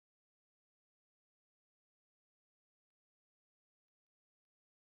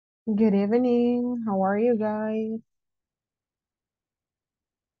Good evening. How are you guys?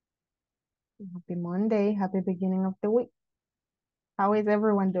 Happy Monday. Happy beginning of the week. How is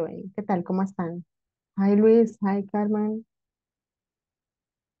everyone doing? ¿Qué tal? ¿Cómo están? Hi Luis. Hi Carmen.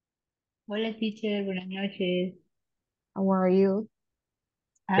 Hola, teacher, buenas noches. How are you?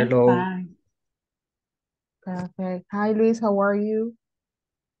 I'm Hello, fine. Perfect. Hi Luis. How are you?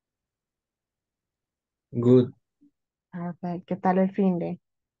 good. Perfect. ¿Qué tal el fin de?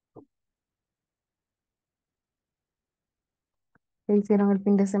 ¿Qué hicieron el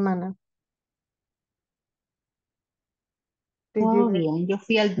fin de semana? Did you Todo get... bien, yo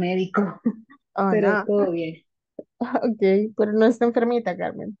fui al médico, Oh, pero no. todo bien. Ok, pero no está enfermita,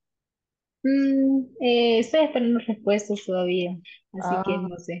 Carmen. Estoy esperando respuestas todavía, así que Ah,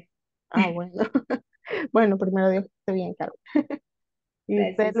 no sé. bueno. Bueno, primero Dios que esté bien, Carmen.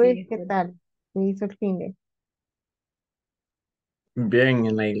 ¿Y usted, Gracias, Luis, sí, qué espero. tal? ¿Qué hizo el fin de? Bien,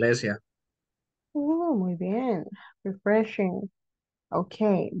 en la iglesia. Muy bien. Refreshing. Ok,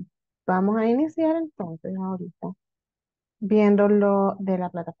 vamos a iniciar entonces ahorita viendo lo de la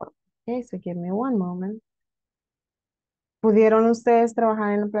plataforma. Ok, so give me one moment. ¿Pudieron ustedes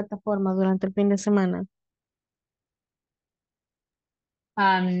trabajar en la plataforma durante el fin de semana?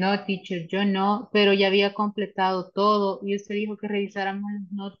 No, teacher, yo no, pero ya había completado todo y usted dijo que revisáramos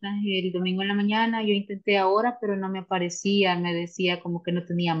las notas el domingo en la mañana. Yo intenté ahora, pero no me aparecía, me decía como que no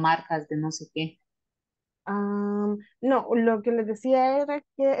tenía marcas de no sé qué. No, lo que les decía era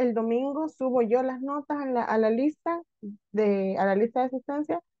que el domingo subo yo las notas a la lista a la lista de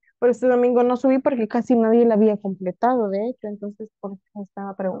asistencia, pero este domingo no subí porque casi nadie la había completado, de hecho, entonces por eso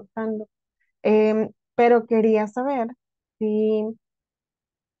estaba preguntando. Pero quería saber si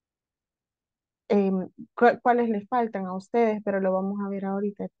cuáles les faltan a ustedes, pero lo vamos a ver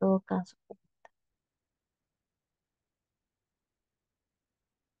ahorita en todo caso.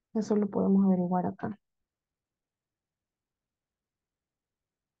 Eso lo podemos averiguar acá.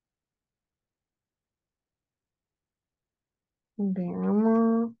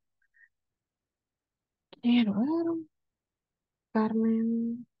 Veamos. Quiero ver.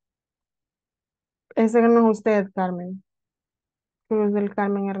 Carmen. Ese no es usted, Carmen. Cruz del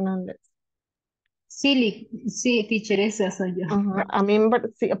Carmen Hernández. Sí, sí, teacher, esa soy yo. Ajá, a mí,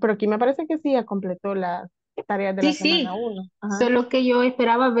 sí, pero aquí me parece que sí, ya completó las tareas de la Sí, semana sí, uno. Ajá. solo que yo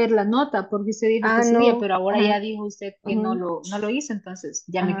esperaba ver la nota porque usted dijo que subía, No. pero ahora Ajá. ya dijo usted que Ujú, no lo hizo, entonces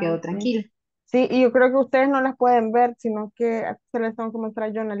ya me ajá, quedo sí. tranquila. Sí, y yo creo que ustedes no las pueden ver, sino que se les tengo que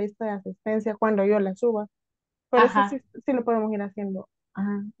mostrar yo en la lista de asistencia cuando yo las suba. Pero eso sí, Ajá, sí lo podemos ir haciendo.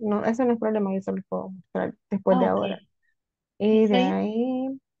 Ajá, no, eso no es problema, yo se lo puedo mostrar después de ok, ahora. Y de está bien.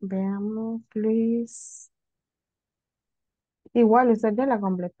 ahí, veamos, Luis. Igual, usted ya la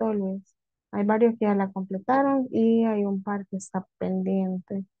completó, Luis. Hay varios que ya la completaron y hay un par que está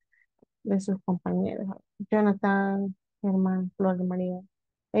pendiente de sus compañeros. Jonathan, Germán, Flor de María.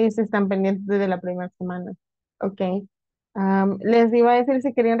 Ellos están pendientes desde la primera semana. Ok. Les iba a decir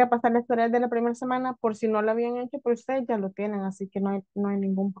si querían repasar la historia de la primera semana, por si no lo habían hecho, pero ustedes ya lo tienen, así que no hay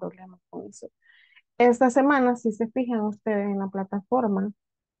ningún problema con eso. Esta semana, si se fijan ustedes en la plataforma,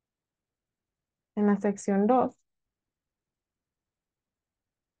 en la sección 2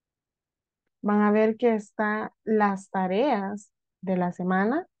 van a ver que están las tareas de la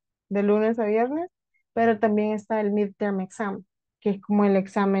semana, de lunes a viernes, pero también está el midterm exam, que es como el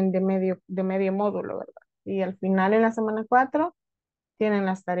examen de medio módulo, ¿verdad? Y al final, en la semana 4 tienen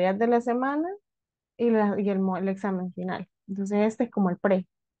las tareas de la semana y el examen final. Entonces, este es como el pre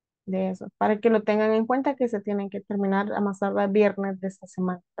de eso, para que lo tengan en cuenta que se tienen que terminar a más tardar viernes de esta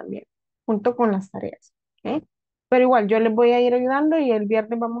semana también, junto con las tareas. ¿Ok? Pero igual, yo les voy a ir ayudando y el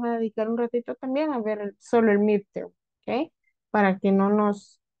viernes vamos a dedicar un ratito también a ver solo el midterm, ¿ok? Para que no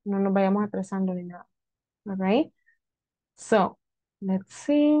nos vayamos atrasando ni nada. All right? So, let's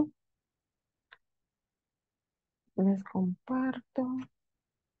see. Les comparto.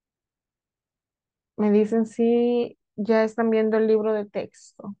 Me dicen si ya están viendo el libro de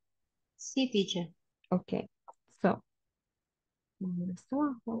texto. Sí, teacher. Ok. So, vamos a ver esto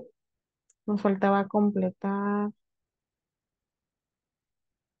abajo. Nos faltaba completar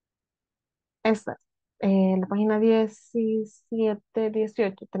esta. La página 17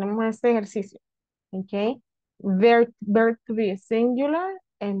 18 tenemos este ejercicio. ¿Ok? Verb to be singular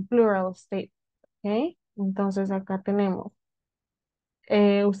and plural state. ¿Ok? Entonces acá tenemos.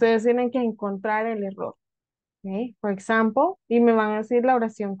 Ustedes tienen que encontrar el error. ¿Ok? For example, y me van a decir la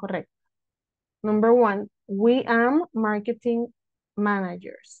oración correcta. Number one, we am marketing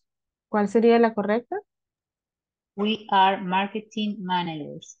managers. ¿Cuál sería la correcta? We are marketing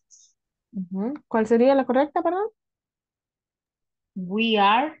managers. Ujú. ¿Cuál sería la correcta, perdón? We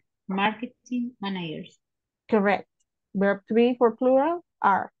are Marketing managers. Correct. Verb to be for plural,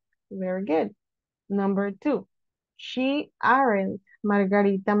 are. Very good. Number 2. She aren't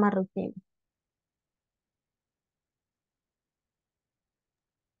Margarita Marroquín.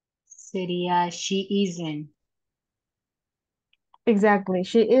 Sería she isn't. Exactly.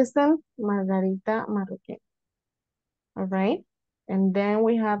 She isn't Margarita Marroquín. All right. And then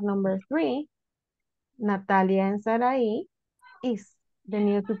we have number 3. Natalia and Sarai is the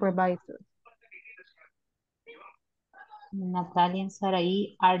new supervisor. Natalia and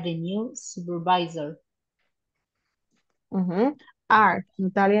Sarai are the new supervisor. Ujú. Are.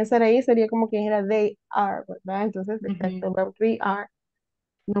 Natalia and Sarai sería como que era they are, ¿verdad? Entonces, exacto, verb 3 are.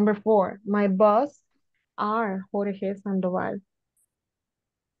 Number 4. My boss are Jorge Sandoval.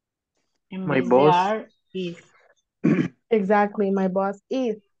 En My vez de boss, are, is. Exactly. My boss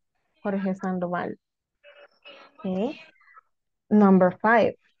is Jorge Sandoval. Okay. Number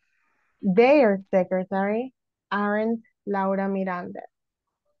 5. Their secretary aren't Laura Miranda.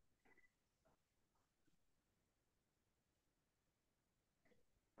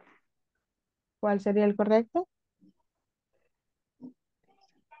 ¿Cuál sería el correcto?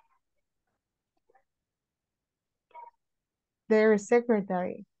 Their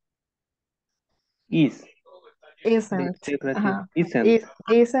secretary is. The isn't. secretary Ajá. isn't.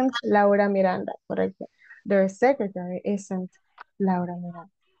 Isn't Laura Miranda. Correcto. Their secretary isn't Laura Miranda.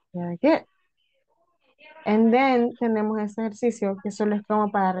 Very good. And then tenemos este ejercicio que solo es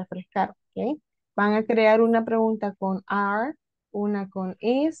como para refrescar, ¿ok? Van a crear una pregunta con are, una con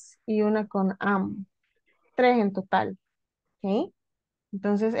is y una con am. 3 en total, ¿ok?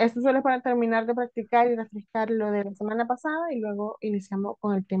 Entonces, esto solo es para terminar de practicar y refrescar lo de la semana pasada y luego iniciamos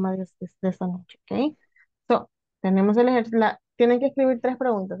con el tema de esta noche, ¿ok? So, tenemos el ejercicio, tienen que escribir 3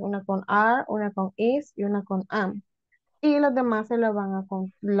 preguntas, una con are, una con is y una con am. Y los demás se lo van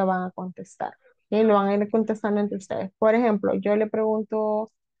a contestar. Y lo van a ir contestando entre ustedes. Por ejemplo, yo le pregunto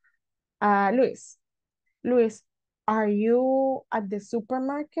a Luis, Luis, are you at the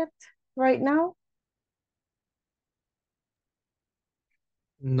supermarket right now?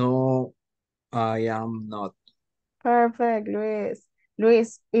 No, I am not. Perfect, Luis.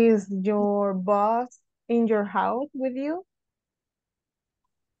 Luis, is your boss in your house with you?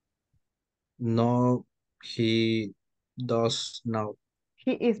 No, he does not.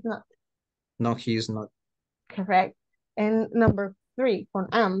 He is not. No, he is not. Correct. And number 3, con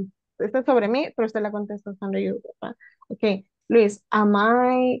am. Esta es sobre mí, pero usted la contesta usando you, ¿verdad? Okay. Luis, am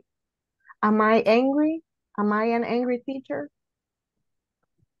I angry? Am I an angry teacher?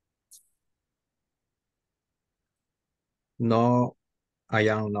 No, I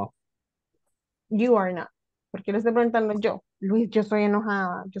am not. You are not. Porque le estoy preguntando yo. Luis, yo soy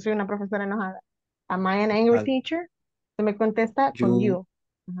enojada. Yo soy una profesora enojada. Am I an angry And teacher? Se me contesta con you, you.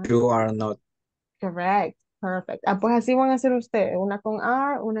 Ajá. you are not. Correct. Perfect. Ah, pues así van a hacer ustedes. Una con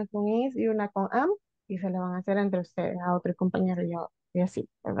are, una con is y una con am. Y se le van a hacer entre ustedes, a otro compañero y yo. Y así.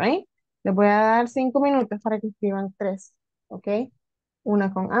 ¿Alright? Les voy a dar 5 minutos para que escriban 3. ¿Ok?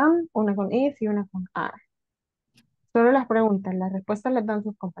 Una con am, una con is y una con are. Solo las preguntas, las respuestas las dan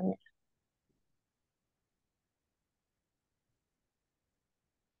sus compañeros.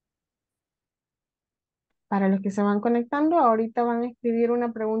 Para los que se van conectando, ahorita van a escribir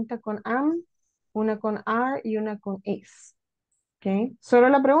una pregunta con am, una con are y una con is. ¿Ok? Solo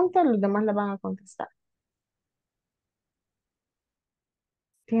la pregunta, los demás la van a contestar.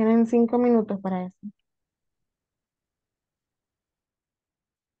 Tienen 5 minutos para eso.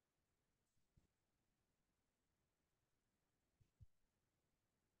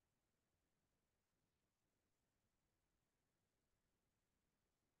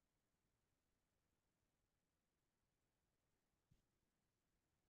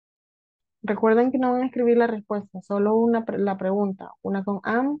 Recuerden que no van a escribir la respuesta, solo la pregunta. Una con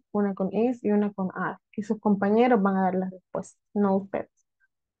am, una con is y una con are. Y sus compañeros van a dar las respuestas, no ustedes.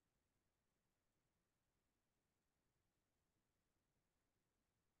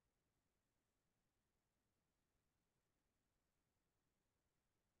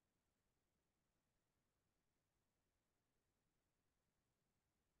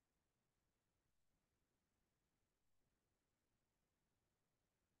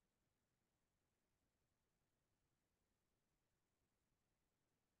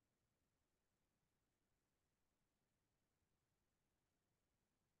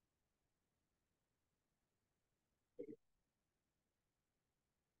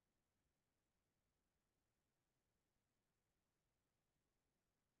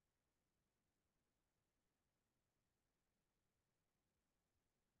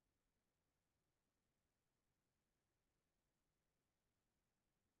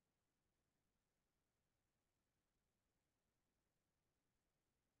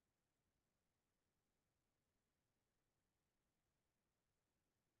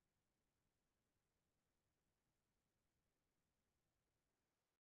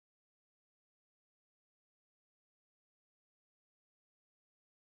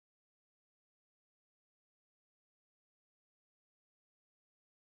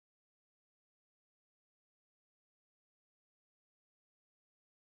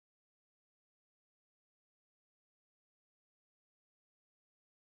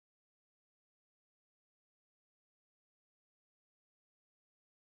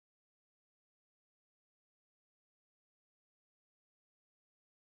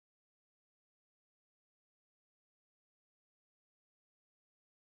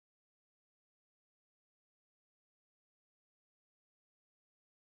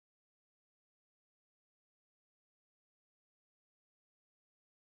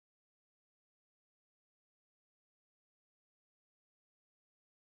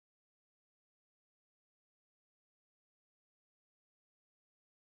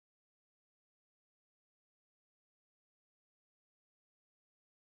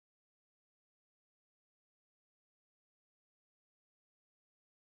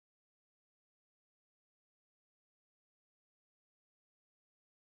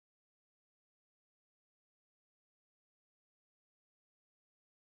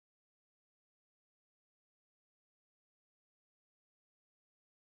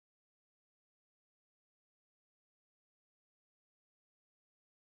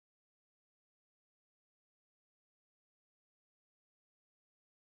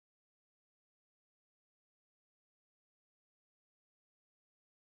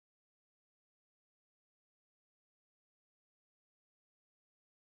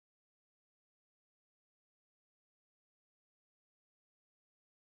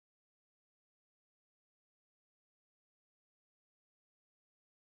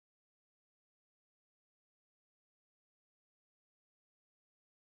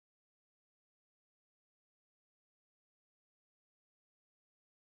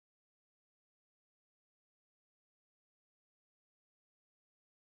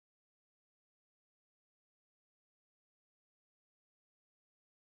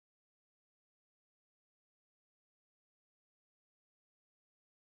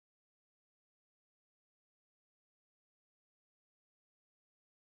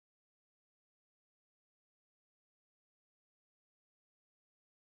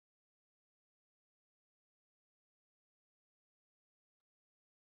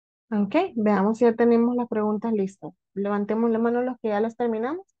 Ok, veamos si ya tenemos las preguntas listas. Levantemos la mano los que ya las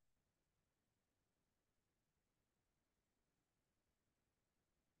terminamos.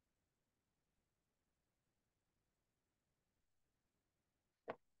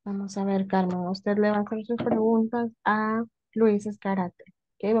 Vamos a ver, Carmen, usted le va a hacer sus preguntas a Luis Escarate.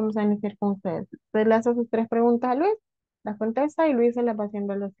 Ok, vamos a iniciar con ustedes. Usted le hace sus tres preguntas a Luis, las contesta y Luis se las va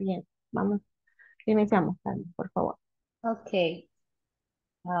haciendo lo siguiente. Vamos, iniciamos, Carmen, por favor. Okay.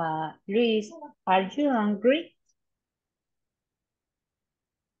 Luis, are you hungry?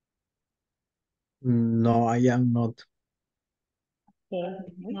 No, I am not. Okay.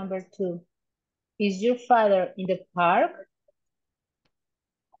 Ujú. Number two. Is your father in the park?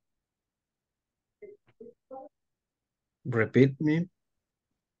 Repeat me.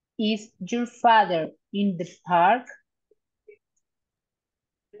 Is your father in the park?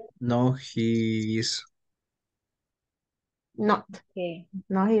 No, he is. Not. Okay.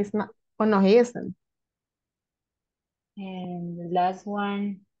 No, he is not. Oh, no, he isn't. And the last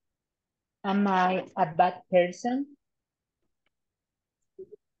one, am I a bad person?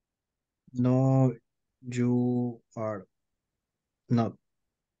 No, you are not.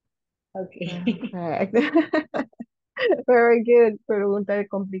 Okay. Perfect. Very good. Pregunta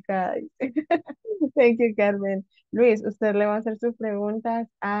complicada. Thank you, Carmen. Luis, usted le va a hacer sus preguntas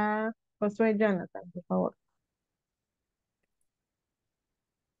a Josué Jonathan, por favor.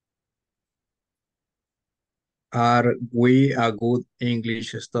 Are we a good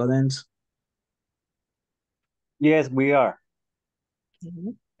English students? Yes, we are.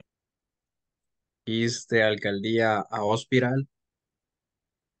 Ujú. Is the alcaldía a hospital?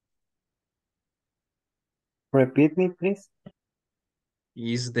 Repeat me, please.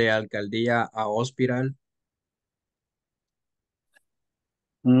 Is the alcaldía a hospital?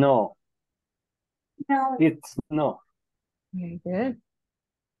 No. No. It's no. Very good.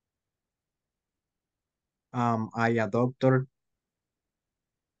 Am I a doctor?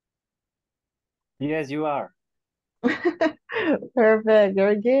 Yes, you are. Perfect.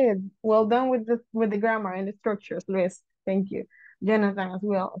 Very good. Well done with the grammar and the structures, Luis. Thank you. Jonathan as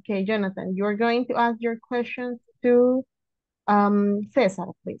well. Okay, Jonathan, you're going to ask your questions to Cesar,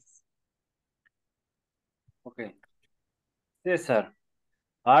 please. Okay. Cesar,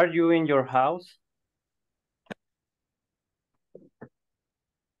 are you in your house?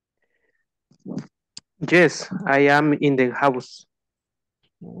 Yes, I am in the house.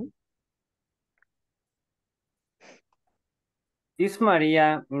 Okay. Is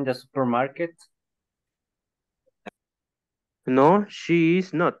Maria in the supermarket? No, she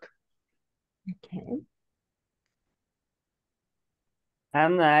is not. Okay.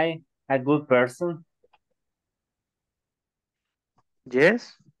 Am I a good person?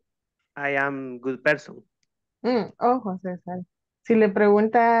 Yes, I am good person. Ojo, César. Si le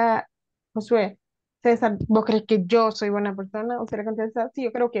pregunta Josué, César, ¿vos crees que yo soy buena persona? Usted le contesta, sí,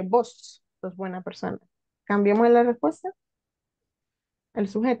 yo creo que vos sos buena persona. Cambiemos la respuesta, el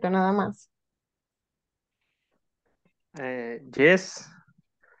sujeto nada más. Yes,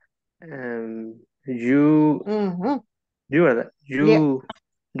 you Ujú. you are Yeah,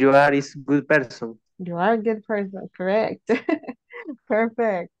 you are is good person. you are a good person, correct.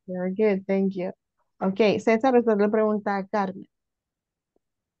 Perfect, very good, thank you. Ok, César, usted le pregunta a Carmen.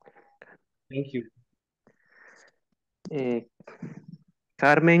 Thank you. Eh,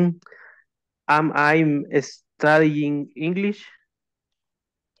 Carmen, am I studying English?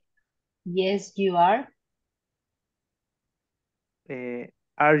 Yes, you are.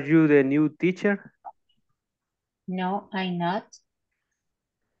 Are you the new teacher? No, I'm not.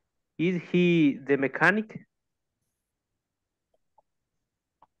 Is he the mechanic?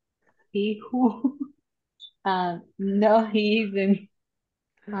 He who? No, he isn't.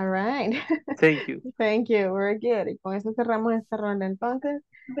 All right. Thank you. Thank you, very good. Y con eso cerramos esta ronda entonces.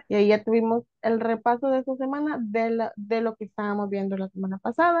 Y ahí ya tuvimos el repaso de esta semana de lo que estábamos viendo la semana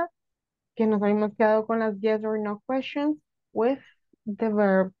pasada, que nos habíamos quedado con las yes or no questions with the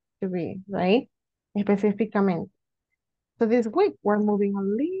verb to be, right? Específicamente. So this week we're moving a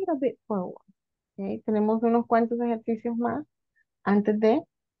little bit forward. Okay? Tenemos unos cuantos ejercicios más antes de,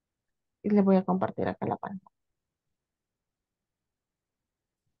 y les voy a compartir acá la pantalla.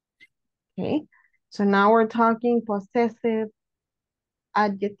 Okay? So now we're talking possessive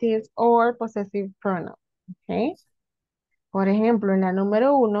adjectives or possessive pronouns. Okay? Por ejemplo, en la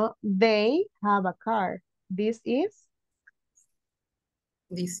número 1, they have a car. This is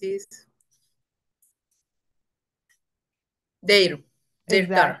This is their car.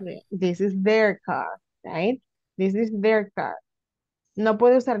 exactly. This is their car, right? This is their car. No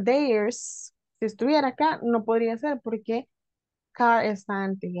puede usar theirs. Si estuviera acá, no podría ser porque car está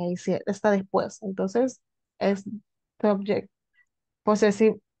antes y ahí sí, está después. Entonces es subject,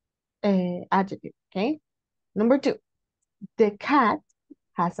 possessive adjective. Okay. Number 2, the cat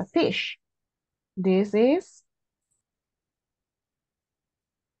has a fish. This is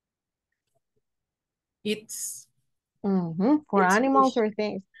It's for it's animals fish. or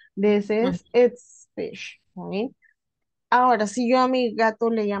things. This Mm. is its fish. Right? Ahora, si yo a mi gato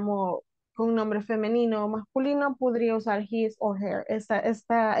le llamo con nombre femenino o masculino, podría usar his or her. Esta es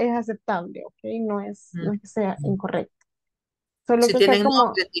aceptable, ¿ok? No Mm. es que sea incorrecto. Solo Si que acá tienen como,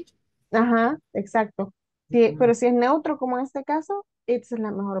 nombre, teacher. ajá, exacto. Sí, Mm. pero si es neutro, como en este caso, it's es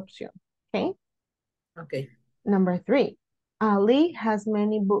la mejor opción, ¿ok? Okay. Number 3, Ali has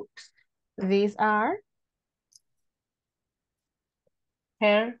many books. These are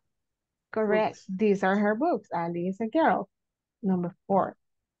Her correct. books. These are her books. Ali is a girl. Number 4,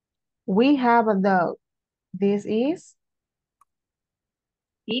 we have a dog. This is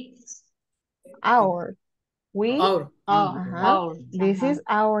It's our. We, Our. ajá. our. This Ajá. is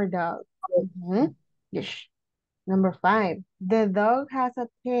our dog. Mhm. Yes. Number 5, the dog has a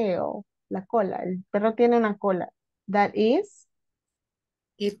tail. La cola. El perro tiene una cola. That is,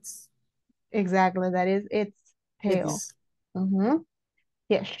 It's exactly, that is its it tail. is Mhm.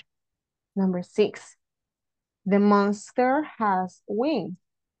 Yes. Number 6, the monster has wings.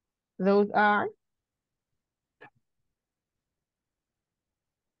 Those are,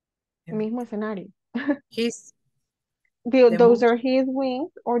 mismo escenario. his the Those most are his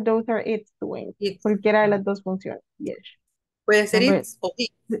wings or those are its wings. it's Cualquiera de las dos funciones. Yes. puede ser Number, it's o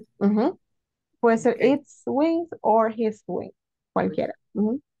it. ujú. Puede ser Okay. its wings or his wings. Cualquiera.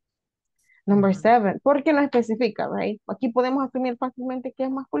 Ujú. Number 7, porque no especifica, right? Aquí podemos asumir fácilmente que es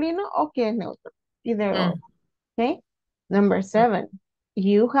masculino o que es neutro. Either or. Mm. Okay. Number 7,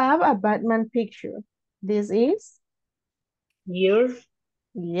 you have a Batman picture. This is, Your.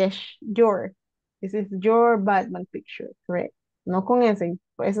 yes, your. This is your Batman picture. Correct. No con ese.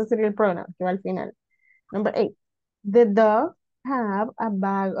 Ese sería el pronoun que va al final. Number 8, the dog have a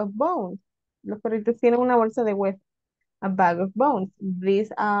bag of bones. Los perritos tienen una bolsa de huesos. A bag of bones.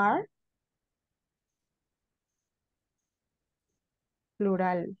 These are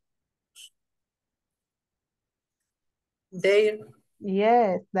plural. Their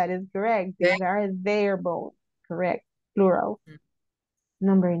Yes, that is correct. their These are their bones. Correct. Plural. Mm.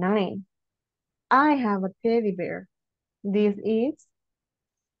 Number 9, I have a teddy bear. This is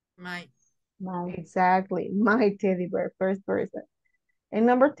my exactly my teddy bear, first person. And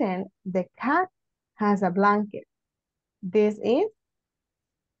number 10, the cat has a blanket. This is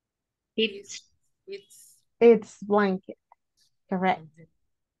It's. it's its blanket. Correct.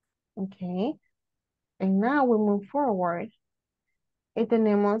 Mhm. Okay. And now we move forward. Y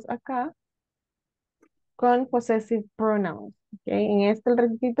tenemos acá con possessive pronouns. Okay. En este el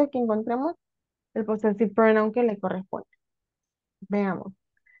requisito que encontremos el possessive pronoun que le corresponde. Veamos.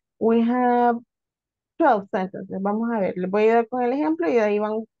 We have 12 sentences. Vamos a ver. Les voy a ayudar con el ejemplo y de ahí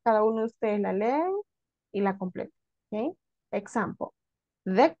van, cada uno de ustedes la leen y la completan. Okay. Example.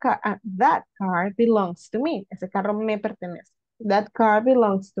 That car belongs to me. Ese carro me pertenece. That car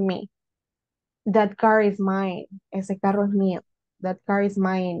belongs to me. That car is mine. Ese carro es mío. That car is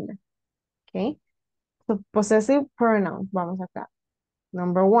mine. Okay. So, possessive pronouns. Vamos acá.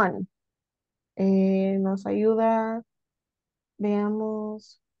 Number 1. Nos ayuda,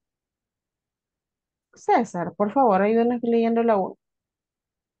 veamos. César, por favor, ayúdenos leyendo la 1.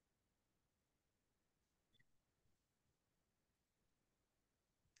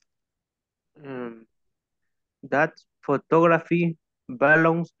 Um, that photography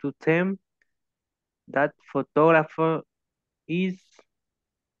belongs to them. That photographer is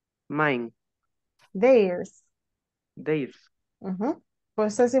mine. Theirs. Theirs.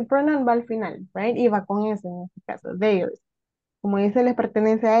 Possessive pronoun va al final, right? Y va con ese en este caso, theirs. Como dice, les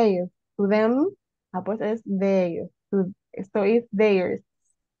pertenece a ellos. To them, pues es de ellos. Esto es theirs.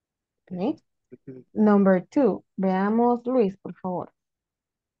 Okay. Number 2. Veamos, Luis, por favor.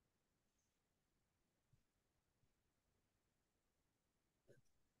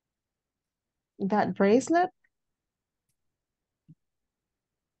 That bracelet.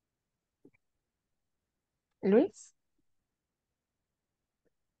 Luis.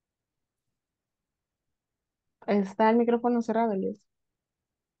 Está el micrófono cerrado, Luis.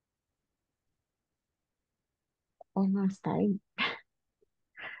 Oh, no está ahí.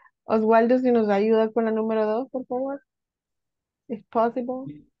 Oswaldo, si nos ayuda con la número 2, por favor. If possible.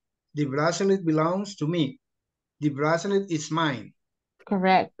 The bracelet belongs to me. The bracelet is mine.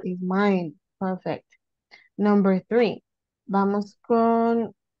 Correct. Is mine. Perfect. Number 3. Vamos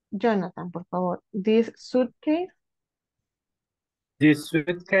con Jonathan, por favor. This suitcase. This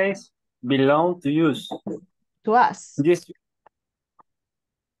suitcase belongs to you. To us. This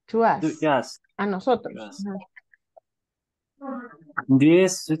To us. yes. A nosotros. Yes. Ajá.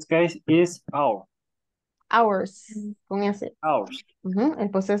 This suitcase is Ours. Con S. ours. Ujú. El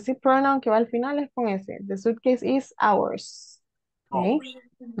possessive pronoun que va al final es con S. The suitcase is ours. Okay. Ours.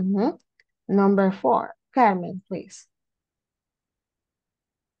 Ujú. Number 4. Carmen, please.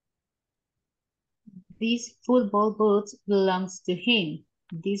 These football boots belongs to him.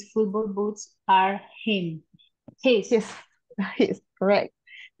 These football boots are him. His. Yes, yes, correct.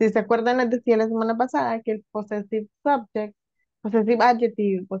 Si se acuerdan, les decía la semana pasada que el possessive subject, possessive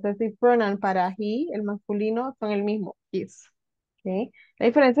adjective, possessive pronoun para he, el masculino, son el mismo, his. Okay. La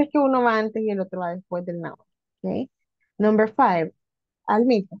diferencia es que uno va antes y el otro va después del noun. Okay. Number 5.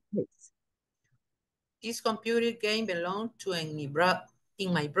 Almita, please. This computer game belongs to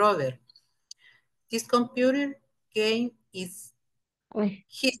my brother. This computer game is Uy.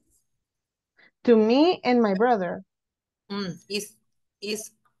 his. To me and my brother.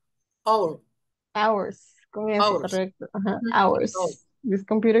 Is our. Ours. Con eso, Ours. correcto. Ajá. Ours. Ours. This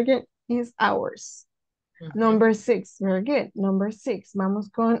computer game is ours. Number 6. Very good. Number 6. Vamos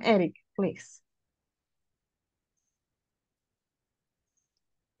con Eric, please.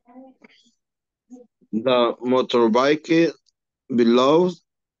 The motorbike belongs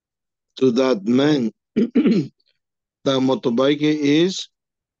to that man. The motorbike is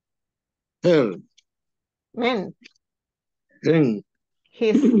her. Man. Him.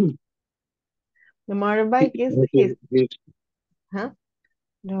 His. The motorbike is his. Ajá.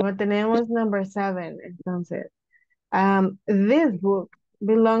 Luego tenemos number 7. Entonces, this book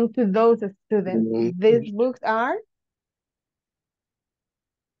belong to those students. These books are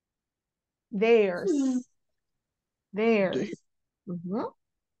theirs. Theirs.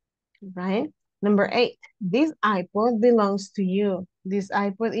 Right? Number 8. This iPod belongs to you. This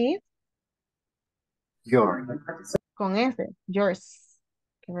iPod is Yours. con S. Yours.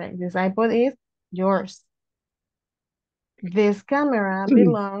 Correct. This iPod is yours. This camera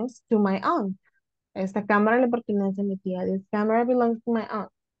belongs to my aunt. Esta cámara le pertenece a mi tía. This camera belongs to my aunt.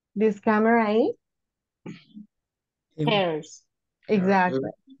 This camera is Hers. exactly.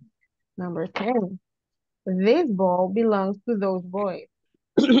 Number 10. This ball belongs to those boys.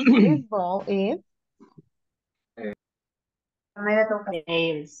 This ball is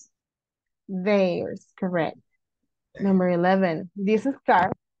Theirs. theirs. Correct. Number 11. This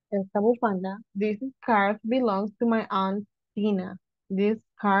scarf, esta bufanda, this scarf belongs to my aunt Tina. This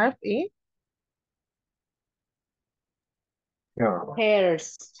scarf is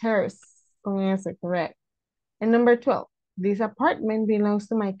Hers. hers. Con S, correct. And number 12. This apartment belongs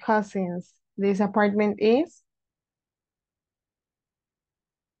to my cousins. This apartment is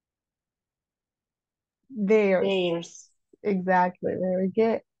theirs. Theirs. Exactly. Very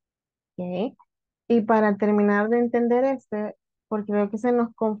good. Okay. Y para terminar de entender este, porque veo que se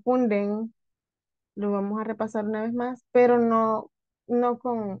nos confunden, lo vamos a repasar una vez más, pero no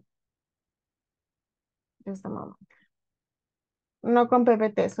con, just a moment. No con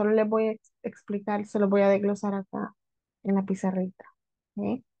PPT, solo les voy a explicar, se lo voy a desglosar acá en la pizarrita.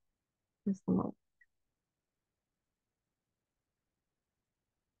 Okay. Just a moment.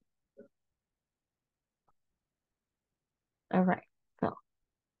 All right. So,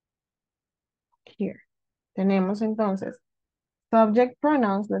 here. Tenemos entonces subject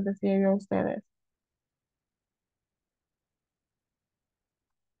pronouns, les decía yo a ustedes.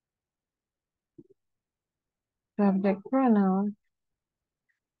 Subject pronouns.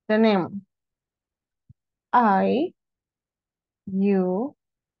 Tenemos I, you,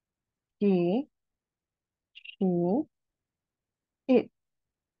 he, she, it,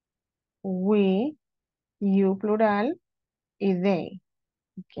 we, you plural y they.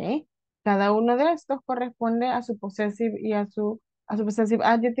 ¿Ok? Cada uno de estos corresponde a su possessive y a su possessive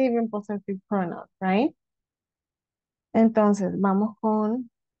adjective and possessive pronoun, right? Entonces, vamos con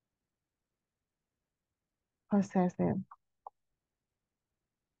possessive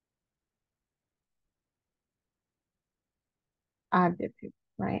adjective,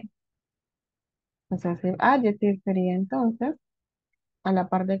 right? Possessive adjective sería entonces, a la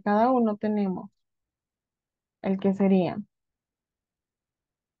par de cada uno tenemos el que sería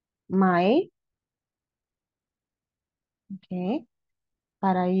my, ¿ok?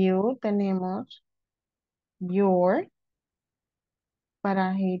 Para you tenemos your,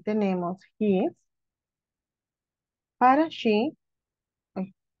 para he tenemos his, para she,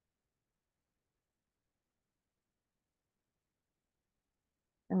 ay,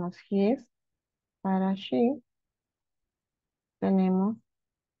 tenemos his, para she tenemos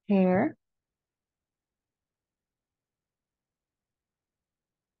her,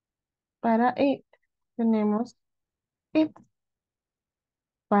 Para it tenemos it.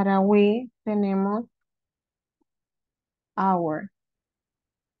 Para we tenemos our.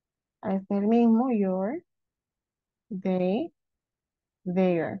 Es el mismo, your, they,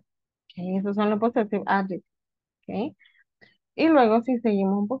 their. Okay, esos son los possessive adjectives. Okay. Y luego, si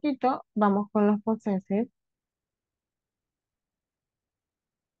seguimos un poquito, vamos con los possessive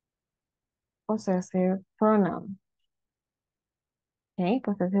pronouns. Okay,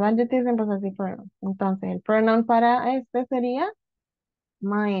 possessive adjectives and possessive pronouns. Entonces, el pronoun para este sería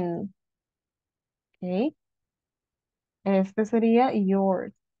mine. Okay. Este sería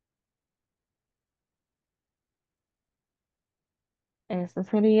yours. Este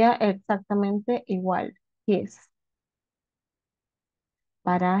sería exactamente igual. His.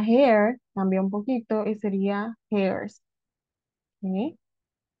 Para hair, cambia un poquito y sería hairs. Okay.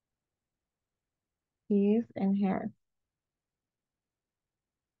 His and hairs.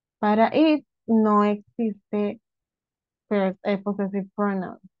 Para it no existe possessive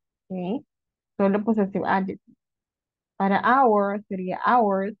pronoun. Okay. Solo possessive adjective. Para our sería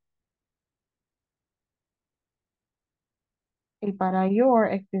ours. Y para your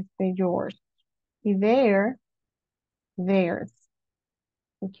existe yours. Y their, theirs.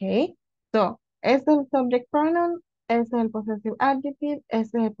 Okay. So, este es el subject pronoun, este es el possessive adjective,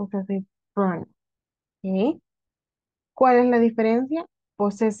 este es el possessive pronoun. Okay. ¿Cuál es la diferencia?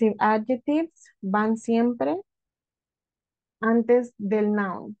 Possessive adjectives van siempre antes del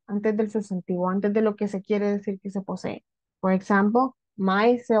noun, antes del sustantivo, antes de lo que se quiere decir que se posee. Por ejemplo,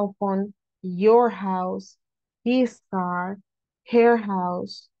 my cell phone, your house, his car, her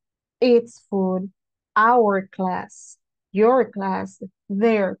house, its food, our class, your class,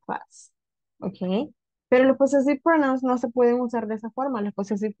 their class. ¿Ok? Pero los possessive pronouns no se pueden usar de esa forma. Los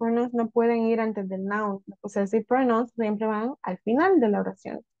possessive pronouns no pueden ir antes del noun. Los possessive pronouns siempre van al final de la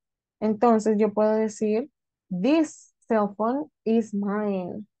oración. Entonces yo puedo decir, this cell phone is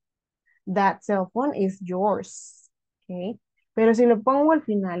mine. That cell phone is yours. ¿Ok? Pero si lo pongo al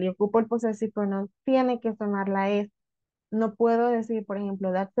final y ocupo el possessive pronoun, tiene que sonar la S. No puedo decir, por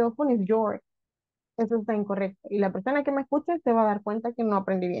ejemplo, that cell phone is yours. Eso está incorrecto. Y la persona que me escuche se va a dar cuenta que no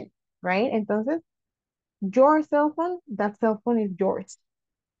aprendí bien. Right? Entonces, your cell phone, that cell phone is yours.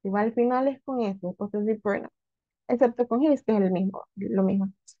 Si va al final es con S, possessive pronoun. Excepto con his, que es el mismo, lo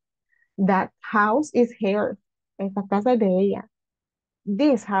mismo. That house is hers. Esta casa es de ella.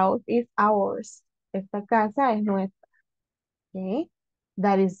 This house is ours. Esta casa es nuestra. Okay.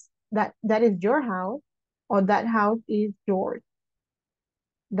 That is your house, or that house is yours.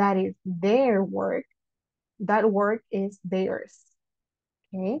 That is their work. That work is theirs.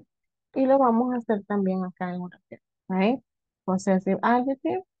 Okay. Y lo vamos a hacer también acá en oración. Right? Possessive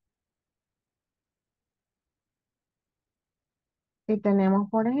adjective. Y tenemos,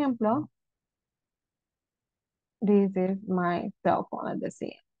 por ejemplo, this is my cell phone, les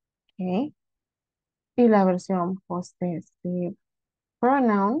decía. Okay. Y la versión possessive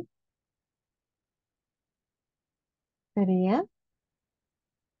pronoun sería,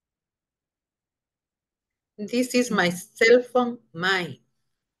 This is my cell phone, mine.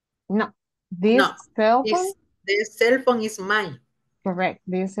 no, this No, cell phone, this cell phone is mine. correct,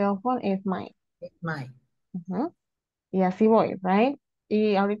 this cell phone is mine. It's mine. Ujú. Y así voy, right?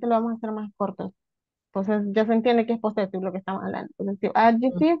 Y ahorita lo vamos a hacer más corto. Entonces ya se entiende que es possessive lo que estamos hablando. Possessive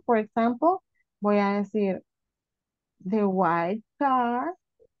adjective, por ejemplo, voy a decir, the white car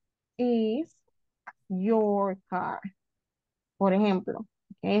is your car. Por ejemplo, ¿ok?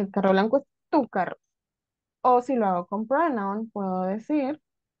 El carro blanco es tu carro. O si lo hago con pronoun, puedo decir,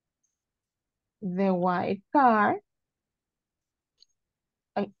 the white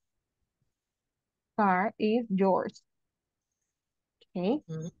ay, car is yours. ¿Ok?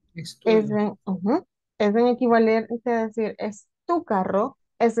 Es Es tuyo. en equivalente a decir, es tu carro,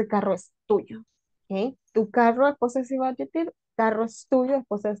 ese carro es tuyo. ¿Ok? Tu carro es possessive adjective, carro es tuyo, es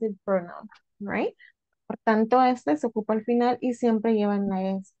possessive pronoun. Right? Por tanto, este se ocupa al final y siempre llevan la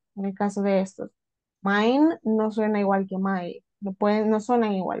S. En el caso de estos. Mine no suena igual que my. No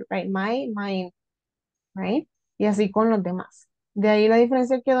suenan igual, right? My, mine, right? Y así con los demás. De ahí la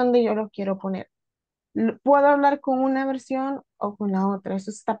diferencia que donde yo los quiero poner. Puedo hablar con una versión o con la otra,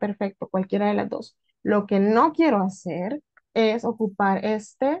 eso está perfecto, cualquiera de las dos. Lo que no quiero hacer es ocupar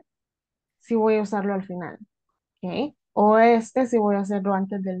este si voy a usarlo al final, ¿ok? O este si voy a hacerlo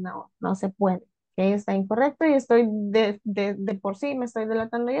antes del now, no se puede, ¿ok? Está incorrecto y estoy de por sí me estoy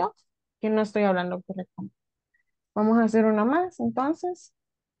delatando yo que no estoy hablando correctamente. Vamos a hacer una más, entonces,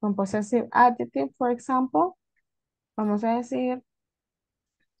 con possessive adjective, por ejemplo, vamos a decir,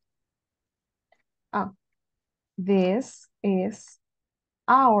 ah, this is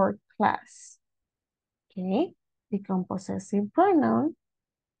our class. Okay, become possessive pronoun.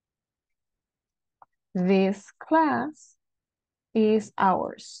 This class is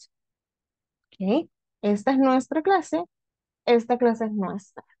ours. Okay, esta es nuestra clase. Esta clase es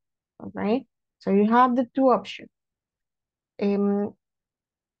nuestra. Alright, so you have the two options.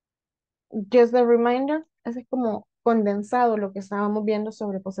 Just a reminder, ese es como condensado lo que estábamos viendo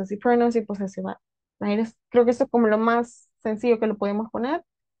sobre possessive pronouns y possessive adverbs. Right? Creo que eso es como lo más sencillo que lo podemos poner.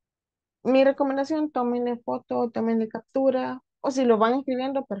 Mi recomendación, tómenle foto, tómenle captura, o si lo van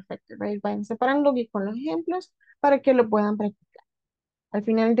escribiendo, perfecto, right? Vayan separando y con los ejemplos para que lo puedan practicar. Al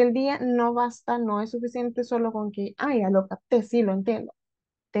final del día no basta, no es suficiente solo con que, ya lo capté, sí, lo entiendo.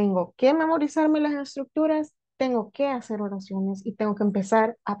 Tengo que memorizarme las estructuras, tengo que hacer oraciones y tengo que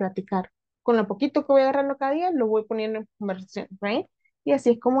empezar a platicar. Con lo poquito que voy agarrando cada día, lo voy poniendo en conversación, right? Y así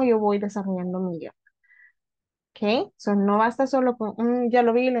es como yo voy desarrollando mi idioma. ¿Ok? So no basta solo con, ya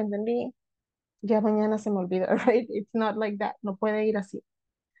lo vi, lo entendí, ya mañana se me olvida, right? It's not like that. No puede ir así.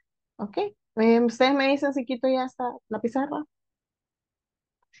 ¿Ok? Ustedes me dicen si quito ya hasta la pizarra.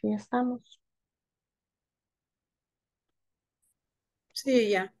 Sí, estamos. Sí,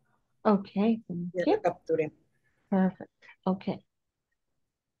 ya, Ok, thank ya la you. capturé. Perfect. Okay.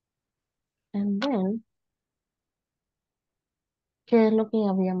 And then, ¿qué es lo que ya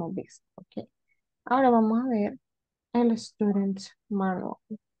habíamos visto? Ok. Ahora vamos a ver el Student Manual.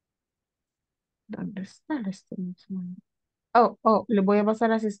 ¿Dónde está el Student Manual? Le voy a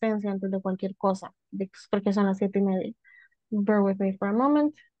pasar asistencia antes de cualquier cosa, porque son las 7:30. Bear with me for a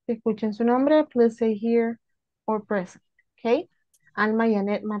moment. Escuchen su nombre, please say here or present. Okay. Alma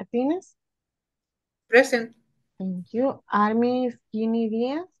Yanet Martínez. Present. Thank you. Army Skinny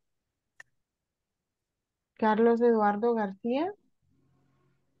Díaz. Carlos Eduardo García.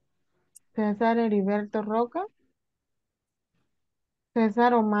 César Heriberto Roca.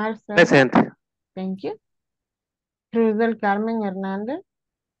 César Omar César. Present. Thank you. Cruz del Carmen Hernández.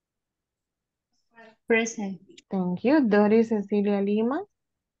 Present. Thank you. Doris Cecilia Lima.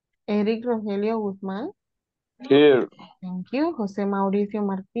 Eric Rogelio Guzmán. Here. Thank you. José Mauricio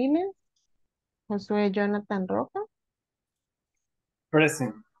Martínez. Josué Jonathan Roca.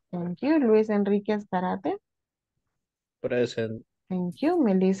 Present. Thank you. Luis Enrique Escarate. Present. Thank you.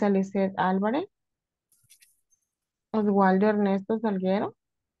 Melissa Lisset Álvarez. Oswaldo Ernesto Salguero.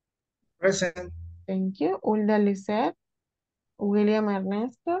 Present. Thank you. Hulda Lisset. William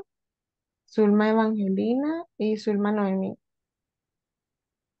Ernesto. Zulma Evangelina y Zulma Noemí.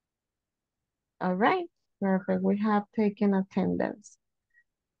 All right. Perfect. We have taken attendance.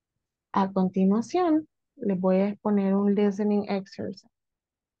 A continuación, les voy a exponer un listening exercise.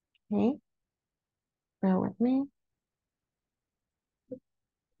 Okay. Bear with me.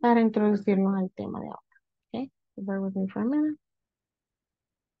 Para introducirnos al tema de ahora. Okay. So bear with me for a minute.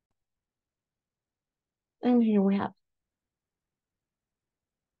 And here we have.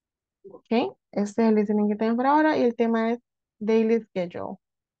 Okay. Este es el listening que tengo por ahora y el tema es daily schedule.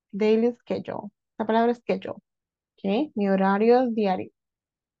 Daily schedule. La palabra es schedule. Okay. Mi horario diario.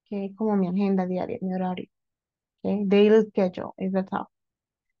 Okay. Como mi agenda diaria, mi horario. Okay. Daily schedule is the top.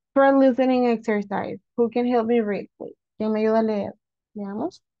 For a listening exercise, who can help me read, please? ¿Quién me ayuda a leer?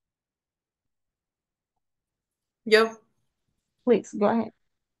 Veamos. Yo, Please, go ahead.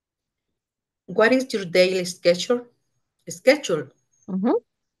 what is your daily schedule? Schedule. Mhm.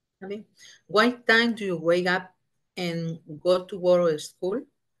 I mean, what time do you wake up and go to work or school?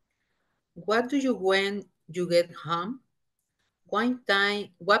 What do you when you get home? What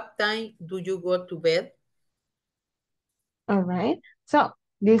time do you go to bed? All right. So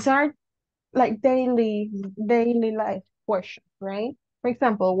these are like daily life questions, right? For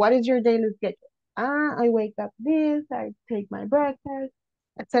example, what is your daily schedule? I wake up this, I take my breakfast,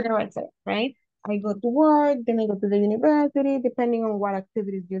 etc., etc., right? I go to work, then I go to the university. Depending on what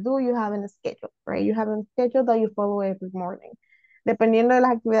activities you do, you have a schedule, right? You have a schedule that you follow every morning. Dependiendo de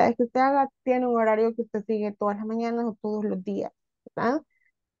las actividades que usted haga, tiene un horario que usted sigue todas las mañanas o todos los días, ¿verdad?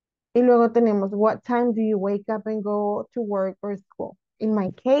 Y luego tenemos, what time do you wake up and go to work or school? In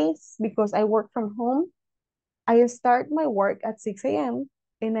my case, because I work from home, I start my work at 6 a.m.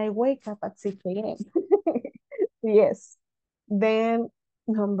 and I wake up at 6 a.m. Yes. Then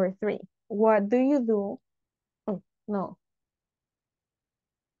number 3, what do you do? Oh, no.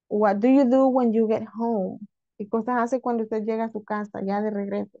 What do you do when you get home? ¿Qué cosas hace cuando usted llega a su casa ya de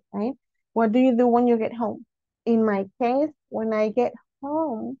regreso? Right? What do you do when you get home? In my case, when I get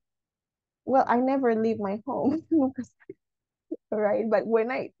home, well, I never leave my home. Right? But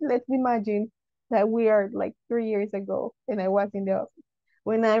let's imagine that we are like 3 years ago and I was in the office.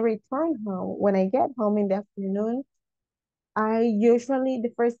 When I return home, when I get home in the afternoon, I usually,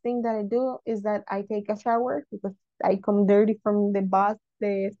 the first thing that I do is that I take a shower because I come dirty from the bus,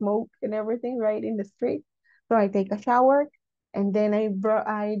 the smoke and everything right in the street. So I take a shower and then I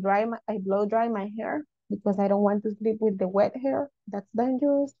blow dry my hair because I don't want to sleep with the wet hair. That's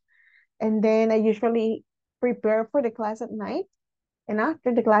dangerous. And then I usually prepare for the class at night. And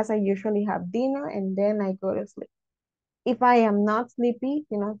after the class, I usually have dinner and then I go to sleep. If I am not sleepy,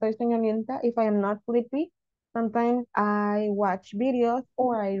 estoy soñolienta, if I am not sleepy, sometimes I watch videos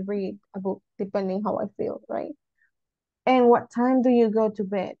or I read a book, depending how I feel, right? And what time do you go to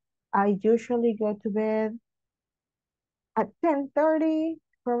bed? I usually go to bed at 10:30,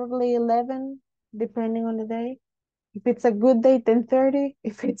 probably 11, depending on the day. If it's a good day, 10:30.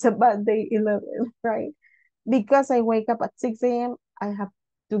 If it's a bad day, 11, right? Because I wake up at 6 a.m., I have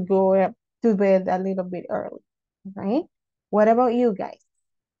to go up to bed a little bit early, right? What about you guys?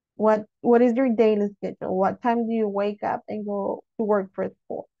 What is your daily schedule? What time do you wake up and go to work for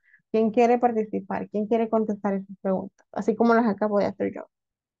school? ¿Quién quiere participar? ¿Quién quiere contestar esas preguntas? Así como las acabo de hacer yo.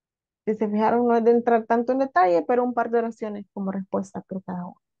 Si se fijaron, no es de entrar tanto en detalle, pero un par de oraciones como respuesta por cada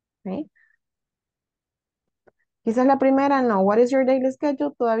uno. ¿Sí? Quizás la primera no. What is your daily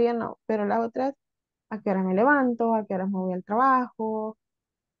schedule? Todavía no. Pero las otras, ¿a qué hora me levanto? ¿A qué hora me voy al trabajo?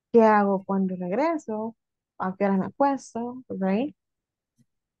 ¿Qué hago cuando regreso? ¿A qué hora me acuesto? Right?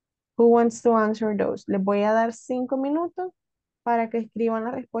 Who wants to answer those? Les voy a dar 5 minutos para que escriban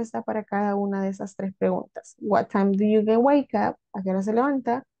la respuesta para cada una de esas tres preguntas. What time do you wake up? ¿A qué hora se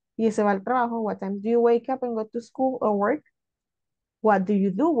levanta? Y se va al trabajo. What time do you wake up and go to school or work? What do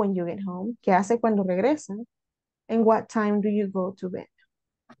you do when you get home? ¿Qué hace cuando regresan? And what time do you go to bed?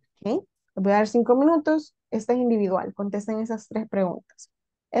 Okay. Les voy a dar 5 minutos. Esta es individual. Contesten esas tres preguntas.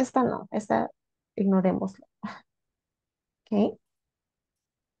 Esta no. Esta ignorémosla. Okay.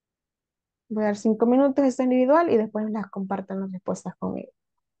 Voy a dar 5 minutos. Esta es individual y después las comparten las respuestas conmigo.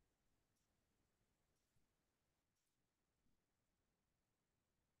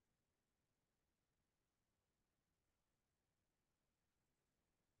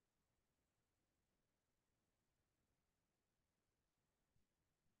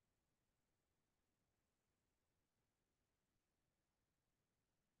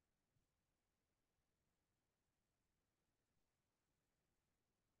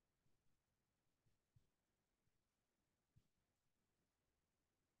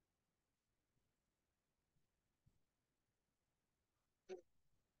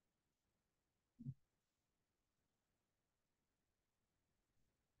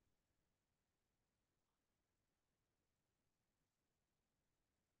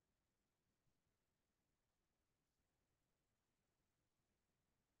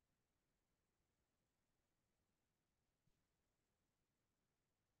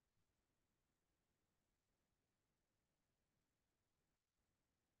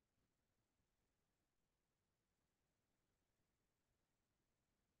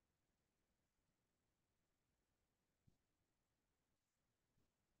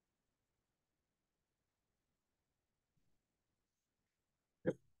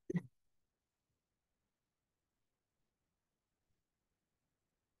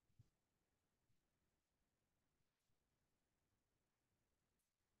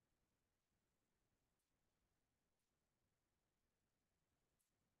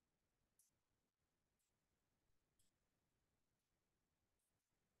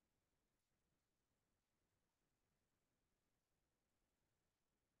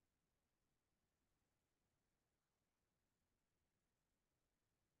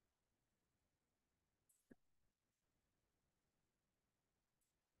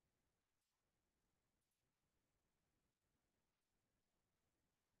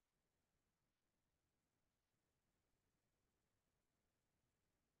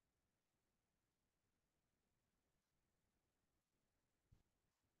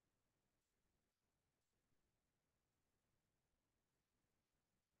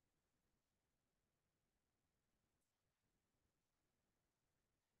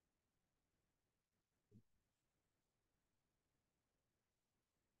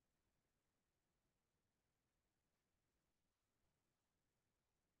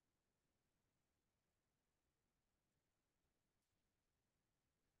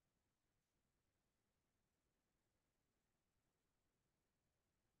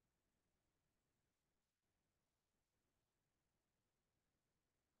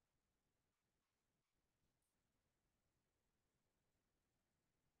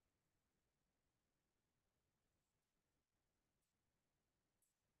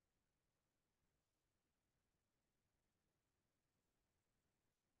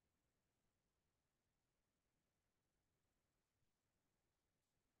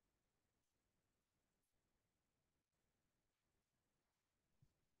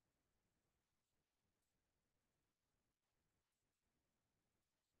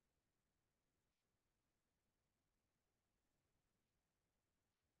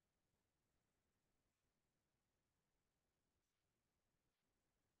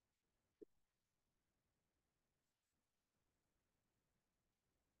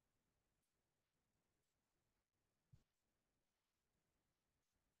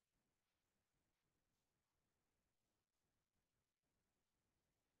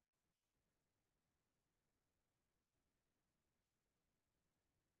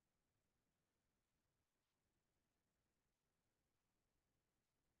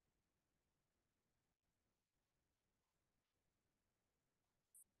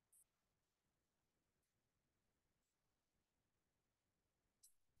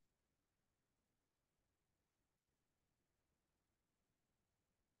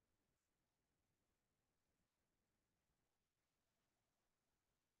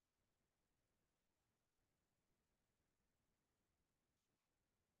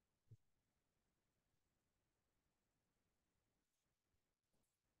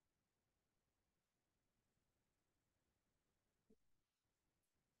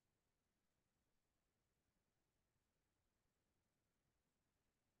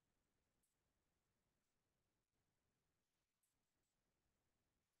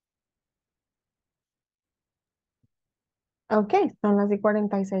 Ok, son las y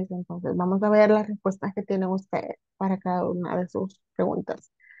 46 entonces. Vamos a ver las respuestas que tienen ustedes para cada una de sus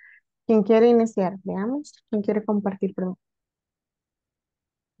preguntas. ¿Quién quiere iniciar? Veamos. ¿Quién quiere compartir primero?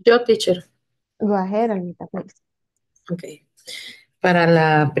 Yo, teacher. Go ahead, Almita, please. Ok. Para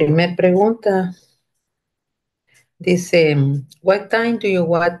la primera pregunta, dice, what time do you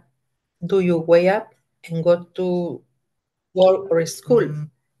wake up and go to work or school?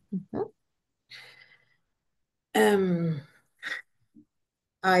 Ujú. Um,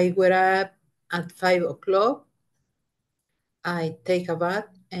 I wake up at 5 o'clock. I take a bath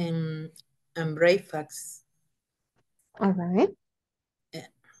and breakfast All right,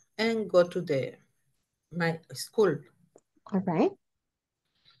 and go to my school. all right.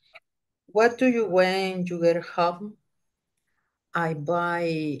 What do you when you get home? I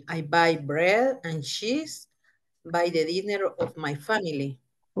buy bread and cheese, buy the dinner of my family.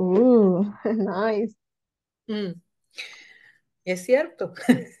 Ooh, nice. Mm, es cierto.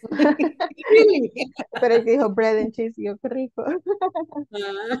 Really? Pero el que dijo bread and cheese, yo qué rico.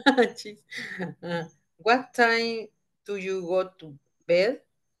 Cheese. What time do you go to bed?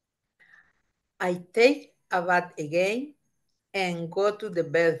 I take a bath again and go to the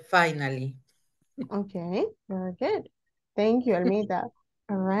bed finally. Okay, very good. Thank you, Almita.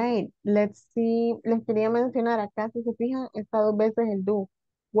 All right, let's see. Les quería mencionar acá, si se fijan, está dos veces el do.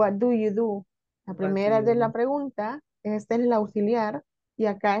 What do you do? La What do primera es you de la do? pregunta, este es el auxiliar, y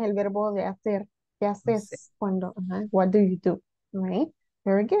acá es el verbo de hacer. ¿Qué haces cuando? Ajá, what do you do? All right,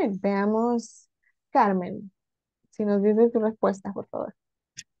 very good. Veamos, Carmen, si nos dice su respuesta, por favor.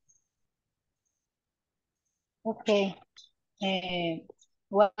 Okay.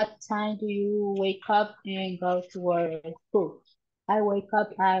 What time do you wake up and go to work school? I wake up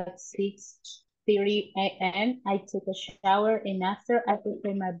at 6:30 a.m. I take a shower and after I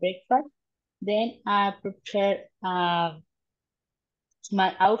prepare my breakfast. Then I prepare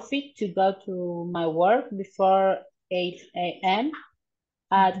my outfit to go to my work before 8 a.m.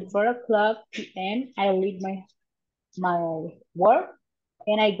 At 4 o'clock p.m. I leave my work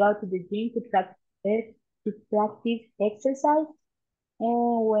and I go to the gym to practice exercise.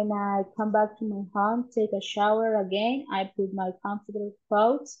 And when I come back to my home, take a shower again, I put my comfortable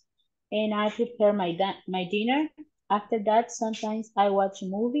clothes and I prepare my dinner. After that, sometimes I watch a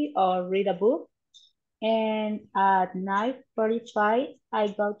movie or read a book. And at 9:45, I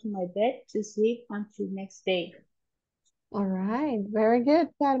go to my bed to sleep until next day. All right, very good,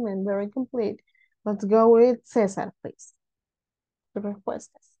 Carmen, very complete. Let's go with César, please. Sus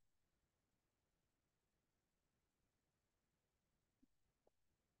respuestas.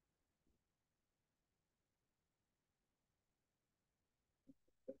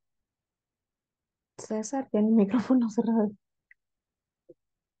 César tiene el micrófono cerrado.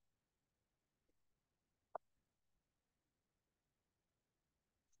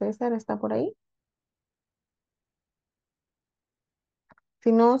 César está por ahí.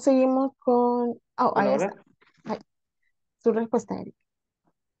 Si no, seguimos con... Oh, ahí Hola, está. hola. Ahí. Su respuesta, Eric.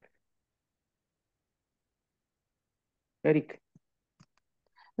 Eric.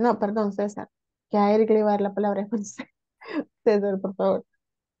 No, perdón, César. Que a Eric le iba a dar la palabra después. César, por favor.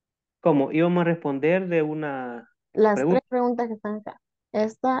 ¿Cómo? Íbamos a responder de una Las tres pregunta. preguntas que están acá.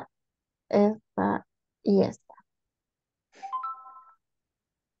 Esta y esta.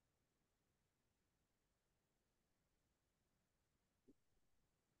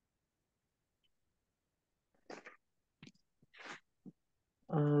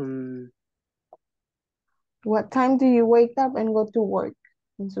 Um, What time do you wake up and go to work?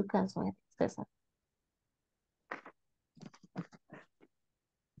 En su caso, Eric, César.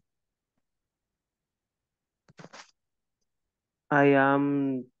 I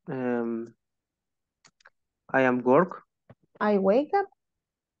am work. I wake up.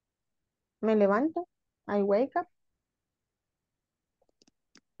 Me levanto. I wake up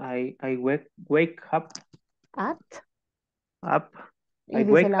I wake up. at. Up. I Y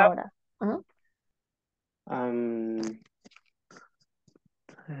dice wake la up. hora. Ajá. Um,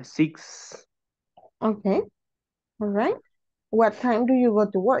 6. Okay. All right. What time do you go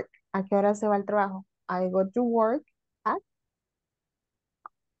to work? ¿A qué hora se va al trabajo? I go to work at.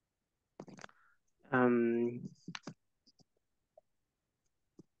 Um,